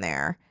going down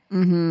there,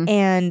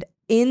 and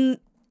in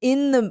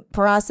the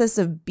process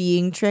of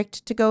being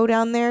tricked to go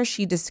down there,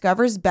 she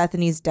discovers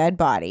Bethany's dead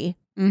body,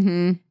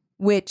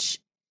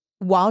 which.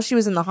 While she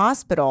was in the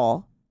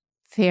hospital,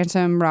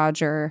 Phantom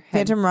Roger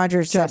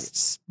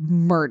just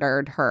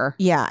murdered her.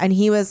 Yeah, and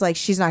he was like,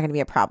 she's not going to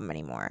be a problem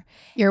anymore.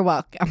 You're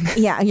welcome.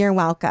 Yeah, you're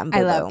welcome.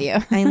 Boo-boo. I love you.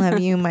 I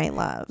love you, my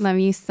love. Love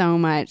you so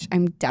much.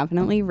 I'm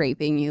definitely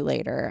raping you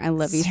later. I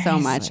love you so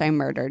much. I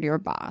murdered your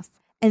boss.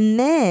 And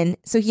then,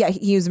 so yeah,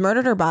 he was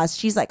murdered her boss.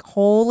 She's like,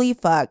 holy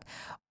fuck.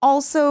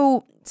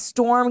 Also,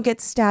 Storm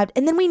gets stabbed.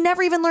 And then we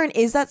never even learn,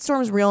 is that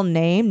Storm's real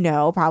name?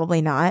 No,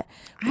 probably not.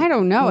 I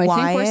don't know. I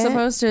think we're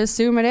supposed to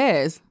assume it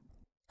is.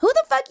 Who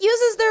the fuck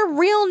uses their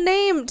real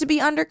name to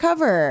be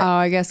undercover? Oh,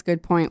 I guess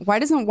good point. Why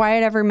doesn't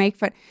Wyatt ever make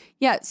fun?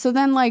 Yeah, so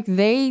then like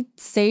they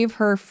save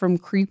her from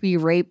creepy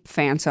rape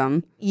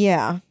Phantom.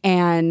 Yeah.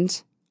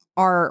 And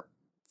are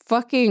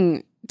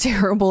fucking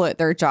terrible at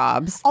their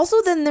jobs.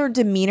 Also, then their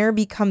demeanor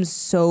becomes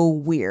so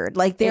weird.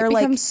 Like they're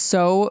like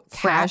so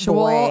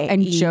casual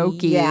and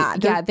jokey.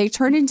 Yeah, they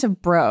turn into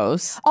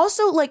bros.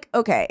 Also, like,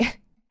 okay,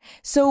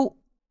 so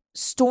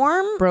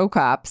Storm Bro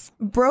Cop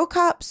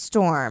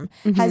Storm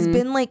has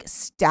been like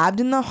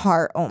stabbed in the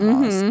heart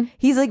almost.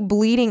 He's like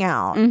bleeding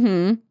out.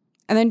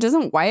 And then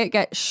doesn't Wyatt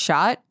get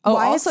shot? Oh,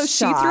 Wyatt's also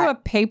she threw a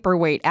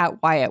paperweight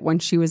at Wyatt when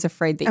she was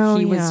afraid that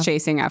he was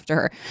chasing after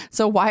her.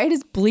 So Wyatt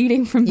is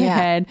bleeding from the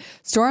head.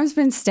 Storm's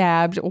been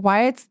stabbed.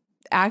 Wyatt's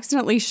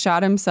accidentally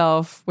shot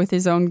himself with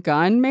his own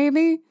gun,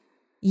 maybe?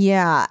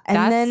 Yeah. And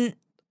that's then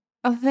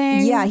a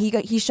thing. Yeah,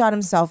 he shot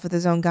himself with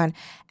his own gun.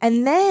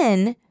 And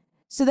then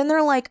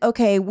they're like,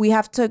 okay, we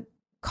have to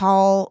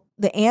call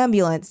the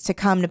ambulance to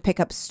come to pick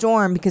up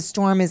Storm because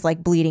Storm is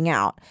like bleeding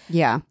out.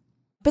 Yeah.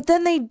 But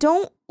then they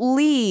don't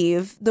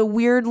leave the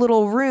weird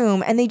little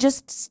room and they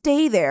just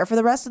stay there for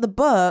the rest of the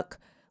book,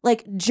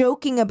 like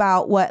joking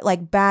about what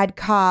like bad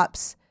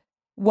cops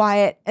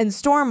Wyatt and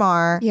Storm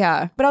are.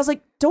 Yeah. But I was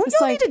like, don't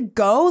you need to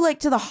go like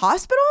to the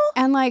hospital?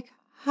 And like,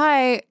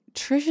 hi,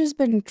 Trisha's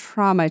been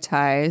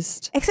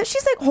traumatized. Except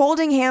she's like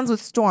holding hands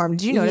with Storm.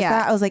 Did you notice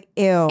that? I was like,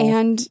 ew.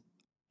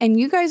 And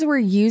you guys were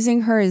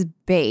using her as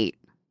bait.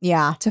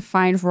 Yeah. To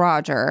find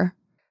Roger.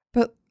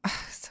 But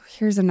so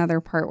here's another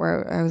part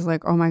where I was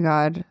like, oh my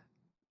God,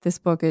 this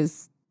book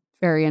is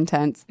very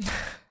intense.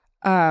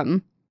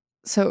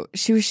 So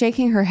she was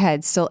shaking her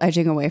head, still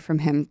edging away from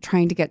him,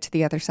 trying to get to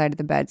the other side of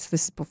the bed. So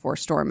this is before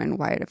Storm and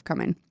Wyatt have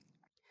come in.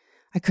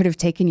 I could have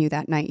taken you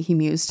that night, he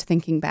mused,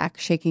 thinking back,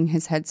 shaking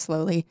his head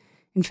slowly.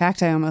 In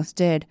fact, I almost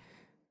did.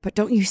 But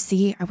don't you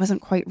see, I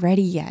wasn't quite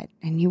ready yet,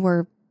 and you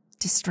were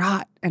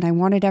distraught, and I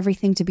wanted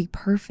everything to be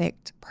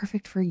perfect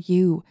for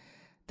you.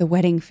 The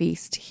wedding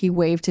feast. He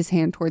waved his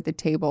hand toward the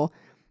table,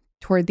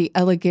 toward the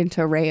elegant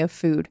array of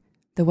food.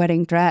 The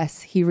wedding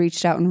dress. He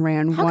reached out and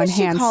ran How one could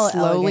she hand call it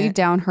slowly elegant?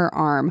 down her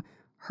arm,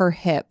 her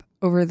hip,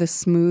 over the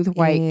smooth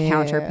white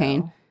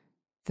counterpane. Ew.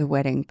 The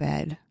wedding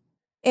bed.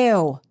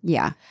 Ew.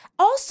 Yeah.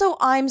 Also,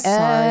 I'm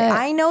sorry.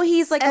 I know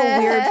he's like a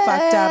weird,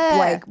 fucked up,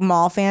 like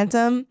mall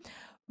phantom,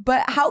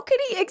 but how could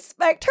he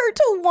expect her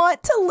to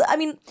want to? I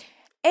mean,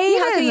 He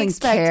how can he doesn't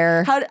expect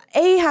care.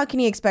 how can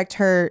he expect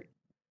her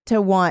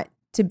to want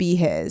to be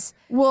his?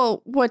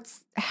 Well,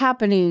 what's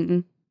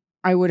happening,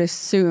 I would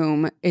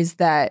assume, is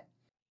that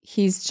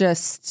he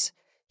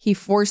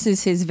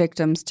forces his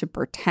victims to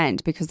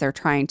pretend because they're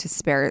trying to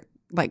save their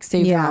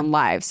Yeah. own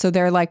lives. So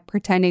they're like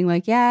pretending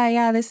like,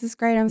 yeah, this is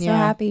great. I'm so Yeah.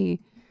 happy.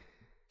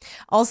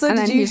 Also, And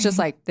did then you he's just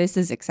like, this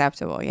is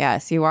acceptable.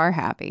 Yes, you are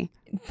happy.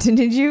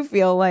 did you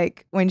feel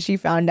like when she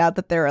found out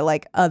that there were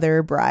like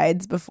other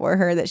brides before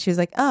her that she was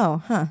like,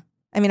 oh, huh?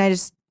 I mean, I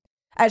just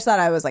thought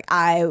I was like,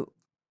 I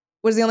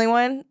was the only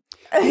one.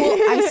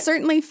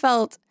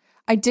 Well,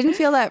 I didn't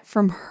feel that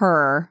from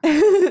her.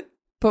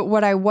 But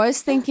what I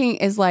was thinking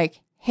is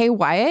like, hey,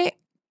 Wyatt,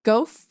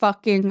 go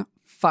fucking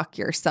fuck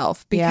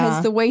yourself. Because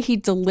Yeah. the way he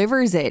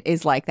delivers it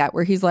is like that,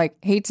 where he's like,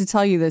 hate to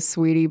tell you this,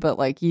 sweetie, but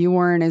like you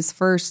weren't his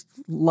first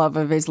love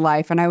of his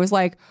life. And I was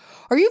like,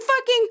 are you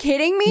fucking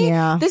kidding me?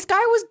 Yeah. This guy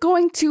was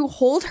going to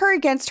hold her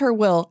against her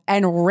will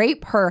and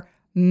rape her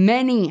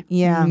many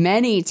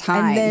times.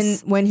 And then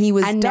when he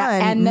was And done,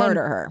 then-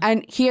 murder her.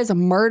 And he has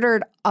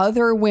murdered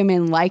other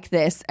women like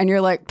this. And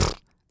you're like,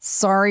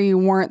 sorry you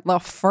weren't the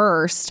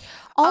first.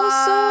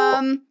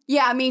 Also,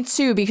 Yeah, me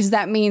too, because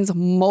that means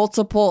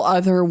multiple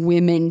other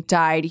women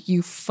died.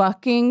 You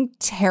fucking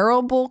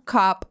terrible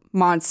cop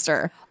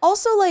monster.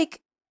 Also, like,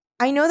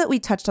 I know that we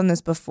touched on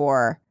this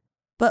before,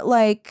 but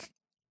like,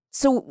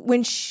 so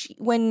when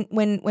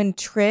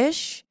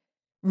Trish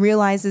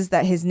realizes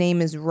that his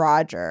name is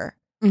Roger,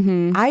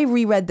 Mm-hmm. I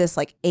reread this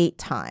like 8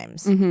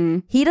 times. Mm-hmm.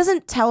 He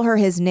doesn't tell her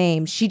his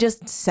name; she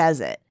just says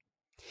it.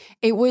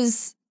 It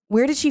was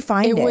Where did she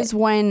find it? It was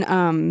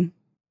when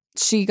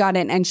she got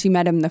in and she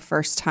met him the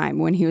first time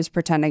when he was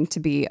pretending to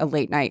be a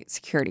late night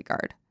security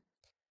guard.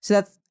 So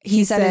that's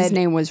He said his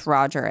name was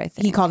Roger, I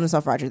think. He called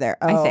himself Roger there.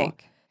 Oh. I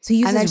think. So he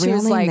used And then his she real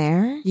was name like-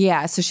 there.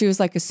 Yeah, so she was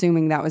like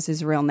assuming that was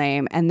his real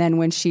name. And then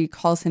when she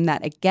calls him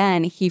that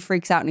again, he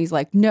freaks out and he's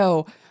like,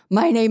 no,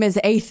 my name is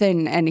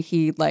Ethan. And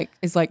he like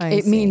is like, I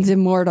it see. means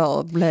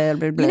immortal. Blah,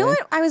 blah, blah. You know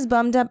what I was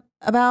bummed up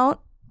about?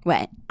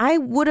 What? I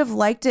would have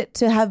liked it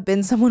to have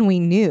been someone we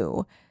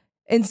knew.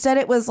 Instead,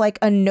 it was like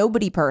a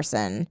nobody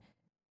person.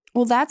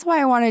 Well, that's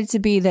why I wanted it to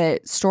be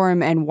that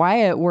Storm and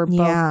Wyatt were both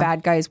Yeah.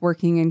 bad guys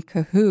working in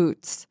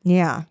cahoots.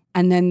 Yeah.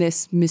 And then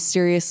this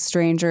mysterious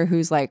stranger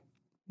who's like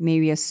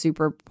maybe a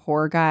super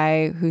poor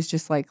guy who's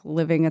just like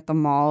living at the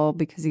mall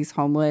because he's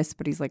homeless,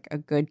 but he's like a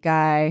good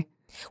guy.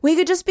 Well, he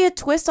could just be a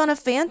twist on a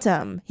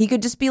phantom. He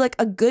could just be like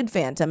a good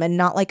phantom and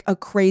not like a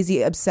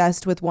crazy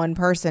obsessed with one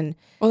person.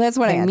 Well, that's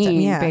what Phantom, I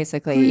mean, yeah.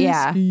 basically.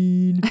 Yeah.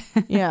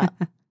 Yeah.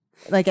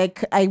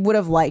 Like I would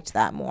have liked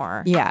that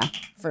more. Yeah.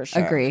 For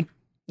sure. Agree.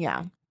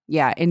 Yeah.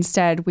 Yeah.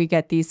 Instead, we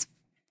get these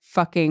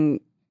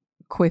fucking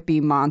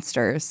quippy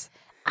monsters.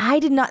 I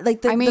did not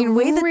like the way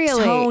the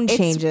really, tone it's-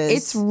 changes.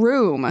 It's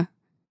room.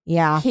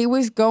 Yeah. He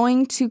was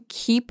going to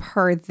keep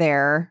her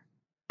there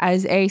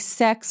as a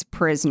sex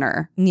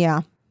prisoner.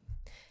 Yeah.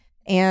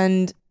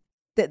 And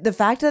the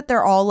fact that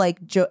they're all like,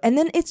 and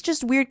then it's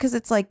just weird because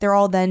it's like they're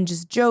all then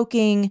just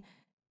joking,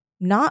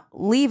 not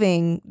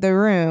leaving the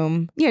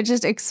room. Yeah,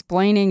 just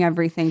explaining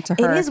everything to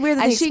her. It is weird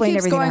that And they she explained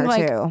keeps everything to going her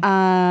like, too.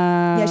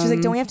 Yeah, she's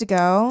like, don't we have to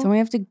go? Don't we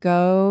have to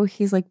go?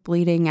 He's like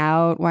bleeding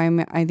out. Why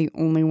am I the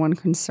only one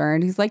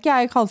concerned? He's like, yeah,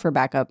 I called for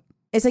backup.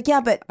 It's like,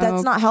 yeah, but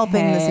that's not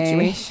helping the Okay.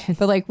 situation.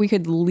 But like we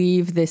could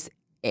leave this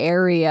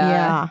area.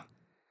 Yeah.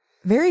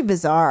 Very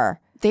bizarre.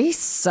 They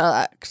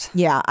sucked.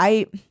 Yeah,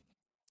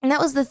 and that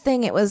was the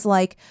thing. It was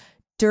like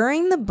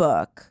during the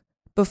book,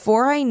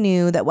 before I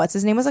knew that what's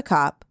his name was a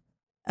cop,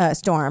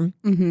 Storm,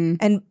 Mm-hmm.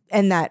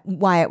 and that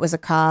Wyatt was a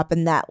cop,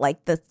 and that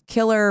like the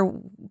killer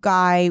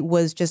guy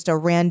was just a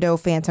rando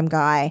phantom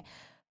guy.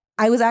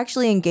 I was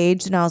actually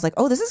engaged, and I was like,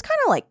 oh, this is kind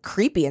of like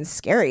creepy and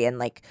scary, and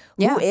like,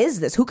 Yeah. who is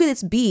this? Who could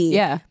this be?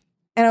 Yeah.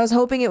 And I was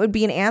hoping it would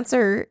be an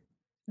answer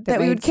that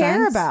we made would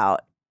care sense?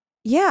 about.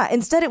 Yeah.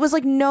 Instead, it was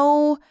like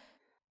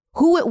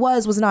who it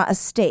was not a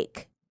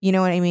stake. You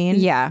know what I mean?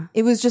 Yeah.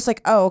 It was just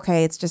like, oh,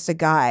 okay, it's just a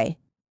guy.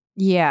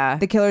 Yeah.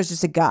 The killer's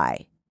just a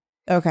guy.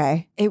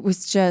 Okay. It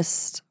was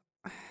just,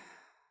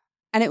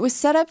 and it was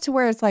set up to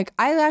where it's like,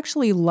 I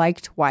actually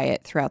liked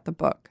Wyatt throughout the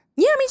book.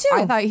 Yeah, me too.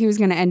 I thought he was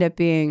going to end up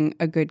being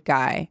a good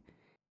guy.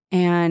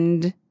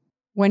 And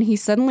when he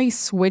suddenly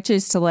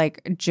switches to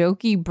like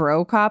jokey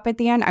bro cop at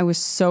the end, I was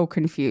so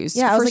confused.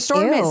 Yeah, I was For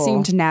like, Storm, it ew.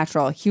 seemed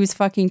natural. He was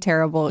fucking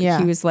terrible. Yeah.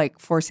 He was like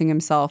forcing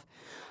himself.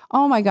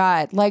 Oh my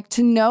God. Like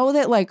to know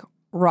that like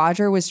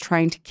Roger was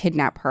trying to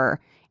kidnap her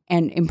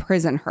and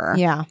imprison her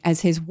Yeah.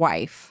 as his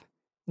wife.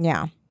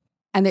 Yeah.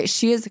 And that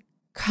she is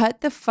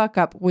cut the fuck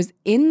up, was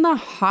in the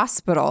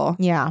hospital,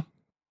 Yeah.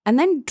 and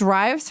then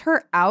drives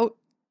her out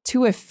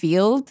to a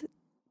field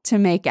to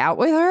make out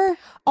with her.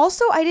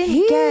 Also, I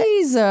didn't get.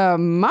 He's a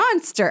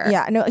monster.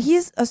 Yeah, no,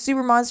 he's a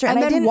super monster. And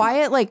I then didn't,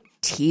 Wyatt like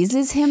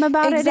teases him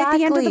about it at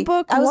the end of the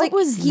book. I was What like,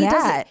 was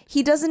that?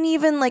 He doesn't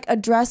even like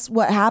address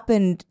what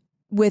happened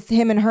with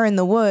him and her in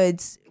the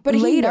woods. But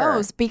later. he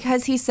knows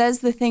because he says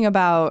the thing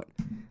about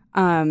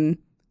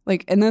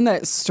like, and then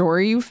that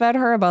story you fed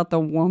her about the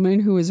woman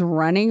who was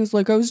running is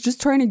like, I was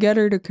just trying to get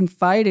her to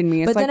confide in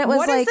me. It's But like, then it was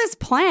what is like- this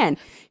plan?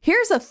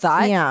 Here's a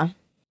thought. Yeah.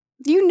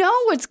 You know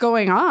what's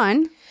going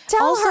on.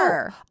 Tell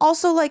her.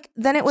 Also, like,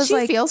 then it was She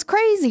like feels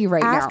crazy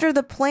right after now.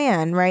 the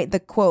plan, right? The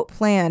quote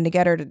plan to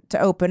get her to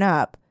open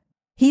up.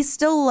 He's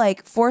still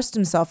like forced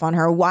himself on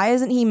her. Why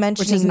isn't he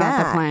mentioning Which is that?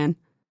 not the plan.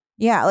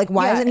 Yeah, like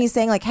why Yeah. isn't he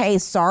saying like, "Hey,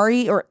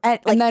 sorry," or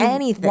like And then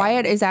anything?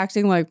 Wyatt is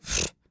acting like,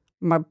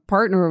 my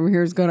partner over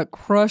here is going to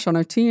crush on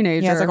a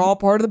teenager. Yeah, it's like all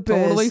part of the biz.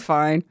 totally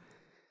fine.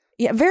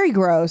 Yeah, very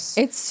gross.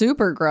 It's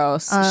super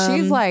gross.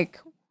 She's like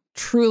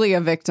truly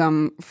a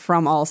victim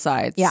from all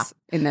sides Yeah.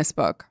 in this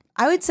book.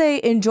 I would say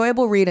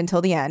enjoyable read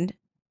until the end.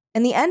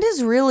 And the end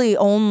is really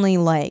only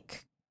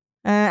like,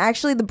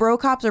 actually, the bro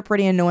cops are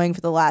pretty annoying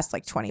for the last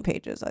like 20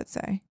 pages, I'd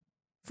say.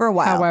 For a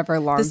while. However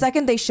long. The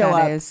second they show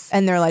that up is.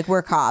 and they're like,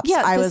 we're cops.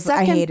 Yeah, I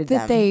second hated that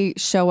them. they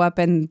show up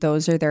and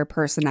those are their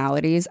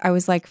personalities. I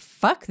was like,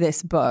 fuck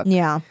this book.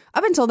 Yeah.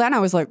 Up until then, I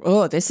was like,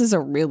 oh, this is a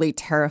really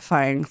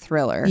terrifying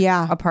thriller.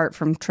 Yeah. Apart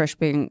from Trish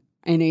being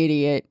an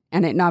idiot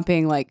and it not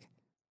being like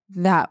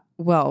that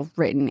well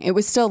written. It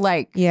was still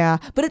like Yeah.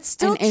 But it's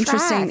still an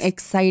interesting, tracks.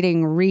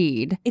 exciting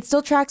read. It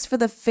still tracks for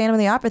the Phantom of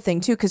the Opera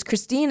thing too, because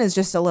Christine is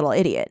just a little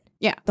idiot.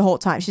 Yeah. The whole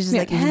time. She's just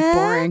like, it's huh?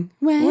 boring.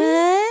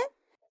 What?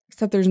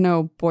 Except there's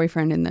no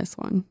boyfriend in this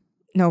one.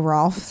 No,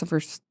 Rolf. Except for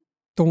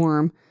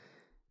Storm.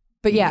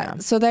 But yeah, Yeah.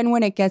 so then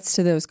when it gets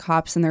to those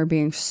cops and they're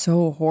being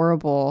so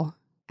horrible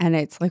and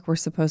it's like we're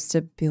supposed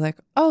to be like,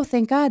 oh,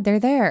 thank God they're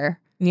there.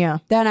 Yeah.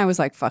 Then I was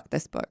like, fuck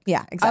this book.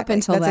 Yeah, exactly.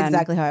 until That's then,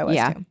 exactly how I was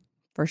yeah. too.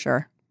 For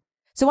sure.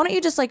 So why don't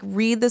you just like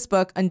read this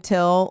book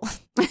until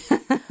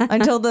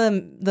until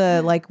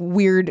the like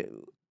weird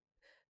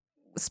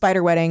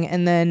spider wedding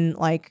and then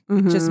like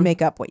just Mhm.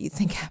 make up what you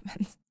think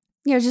happens.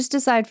 Yeah, just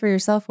decide for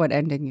yourself what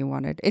ending you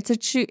wanted. It's a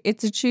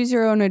choose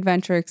your own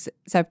adventure,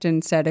 except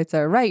instead it's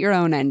a write your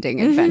own ending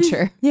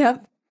adventure.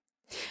 Yep.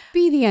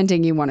 Be the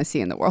ending you want to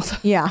see in the world.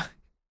 Yeah.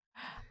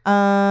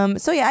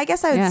 So yeah, I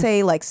guess I would Yeah.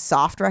 say like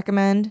soft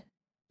recommend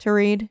to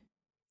read.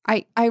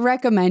 I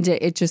recommend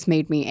it. It just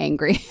made me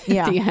angry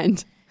Yeah. at the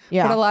end.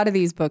 Yeah. But a lot of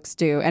these books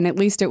do. And at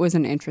least it was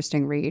an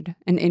interesting read,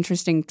 an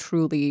interesting,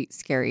 truly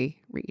scary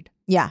read.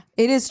 Yeah,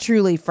 it is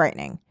truly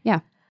frightening. Yeah.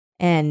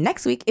 And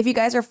next week, if you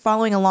guys are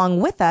following along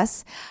with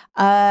us,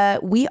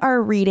 we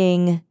are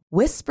reading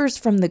Whispers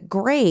from the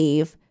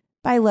Grave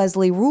by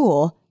Leslie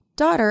Rule,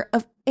 daughter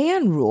of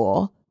Anne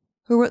Rule,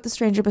 who wrote The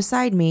Stranger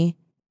Beside Me,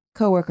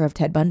 co-worker of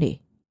Ted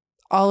Bundy.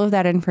 All of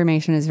that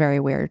information is very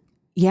weird.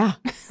 Yeah.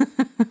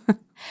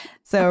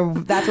 So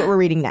that's what we're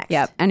reading next.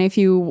 Yep. And if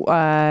you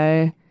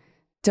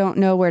don't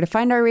know where to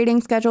find our reading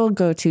schedule,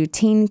 go to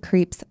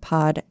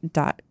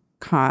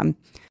teencreepspod.com.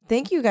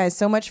 Thank you guys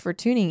so much for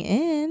tuning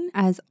in.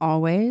 As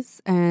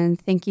always.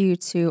 And thank you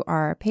to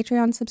our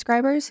Patreon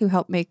subscribers who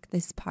help make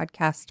this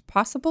podcast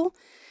possible.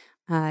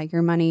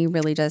 Your money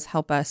really does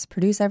help us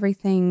produce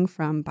everything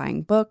from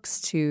buying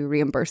books to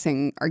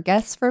reimbursing our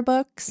guests for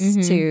books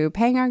to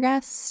paying our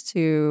guests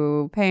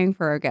to paying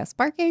for our guest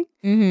parking.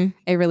 Mm-hmm.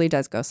 It really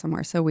does go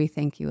somewhere. So we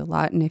thank you a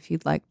lot. And if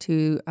you'd like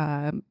to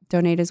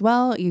donate as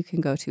well, you can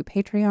go to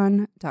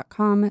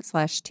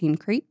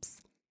patreon.com/teencreeps.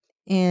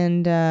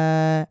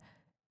 And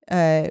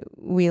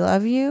we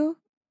love you.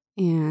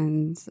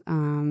 And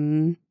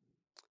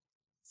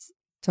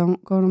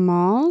don't go to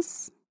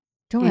malls.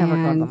 Don't ever go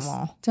to the And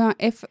mall. Don't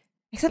if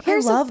Except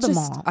Here's I love the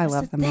just- mall. I That's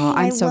love the thing. mall.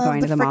 I'm I still love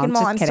going to the mall. freaking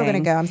Just I'm still gonna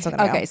kidding. go. I'm still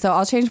gonna okay, go. so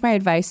I'll change my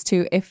advice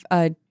to if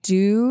a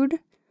dude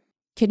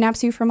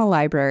kidnaps you from a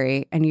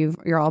library and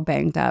you're all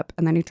banged up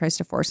and then he tries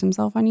to force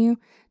himself on you,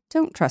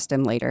 don't trust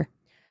him later.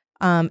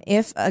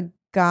 If a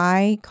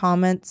guy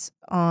comments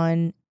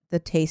on the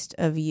taste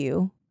of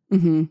you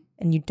Mm-hmm.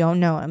 and you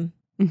don't know him,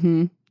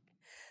 Mm-hmm.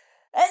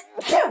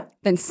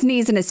 Then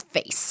sneeze in his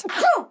face.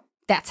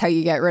 That's how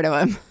you get rid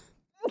of him.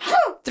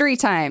 3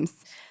 times.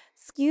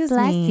 excuse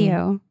Bless me.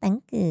 you.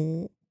 Thank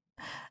you.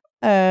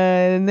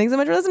 Thanks so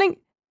much for listening,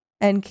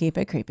 and keep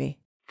it creepy.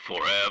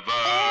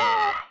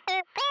 Forever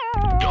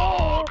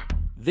Dog.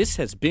 This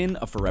has been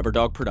a Forever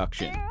Dog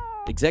production.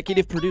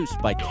 Executive produced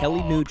by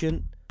Kelly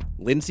Nugent,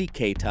 Lindsay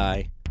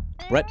Katai,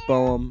 Brett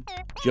Boehm,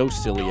 Joe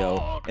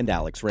Cilio, and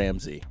Alex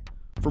Ramsey.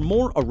 For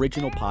more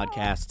original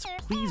podcasts,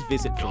 please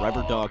visit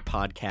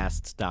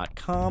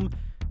foreverdogpodcasts.com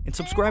and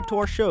subscribe to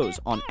our shows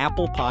on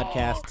Apple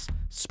Podcasts,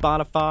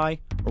 Spotify,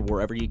 or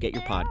wherever you get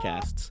your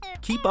podcasts.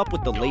 Keep up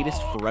with the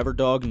latest Forever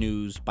Dog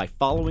news by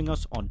following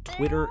us on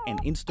Twitter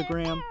and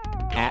Instagram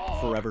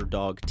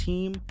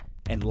 @ForeverDogTeam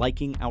and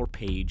liking our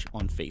page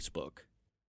on Facebook.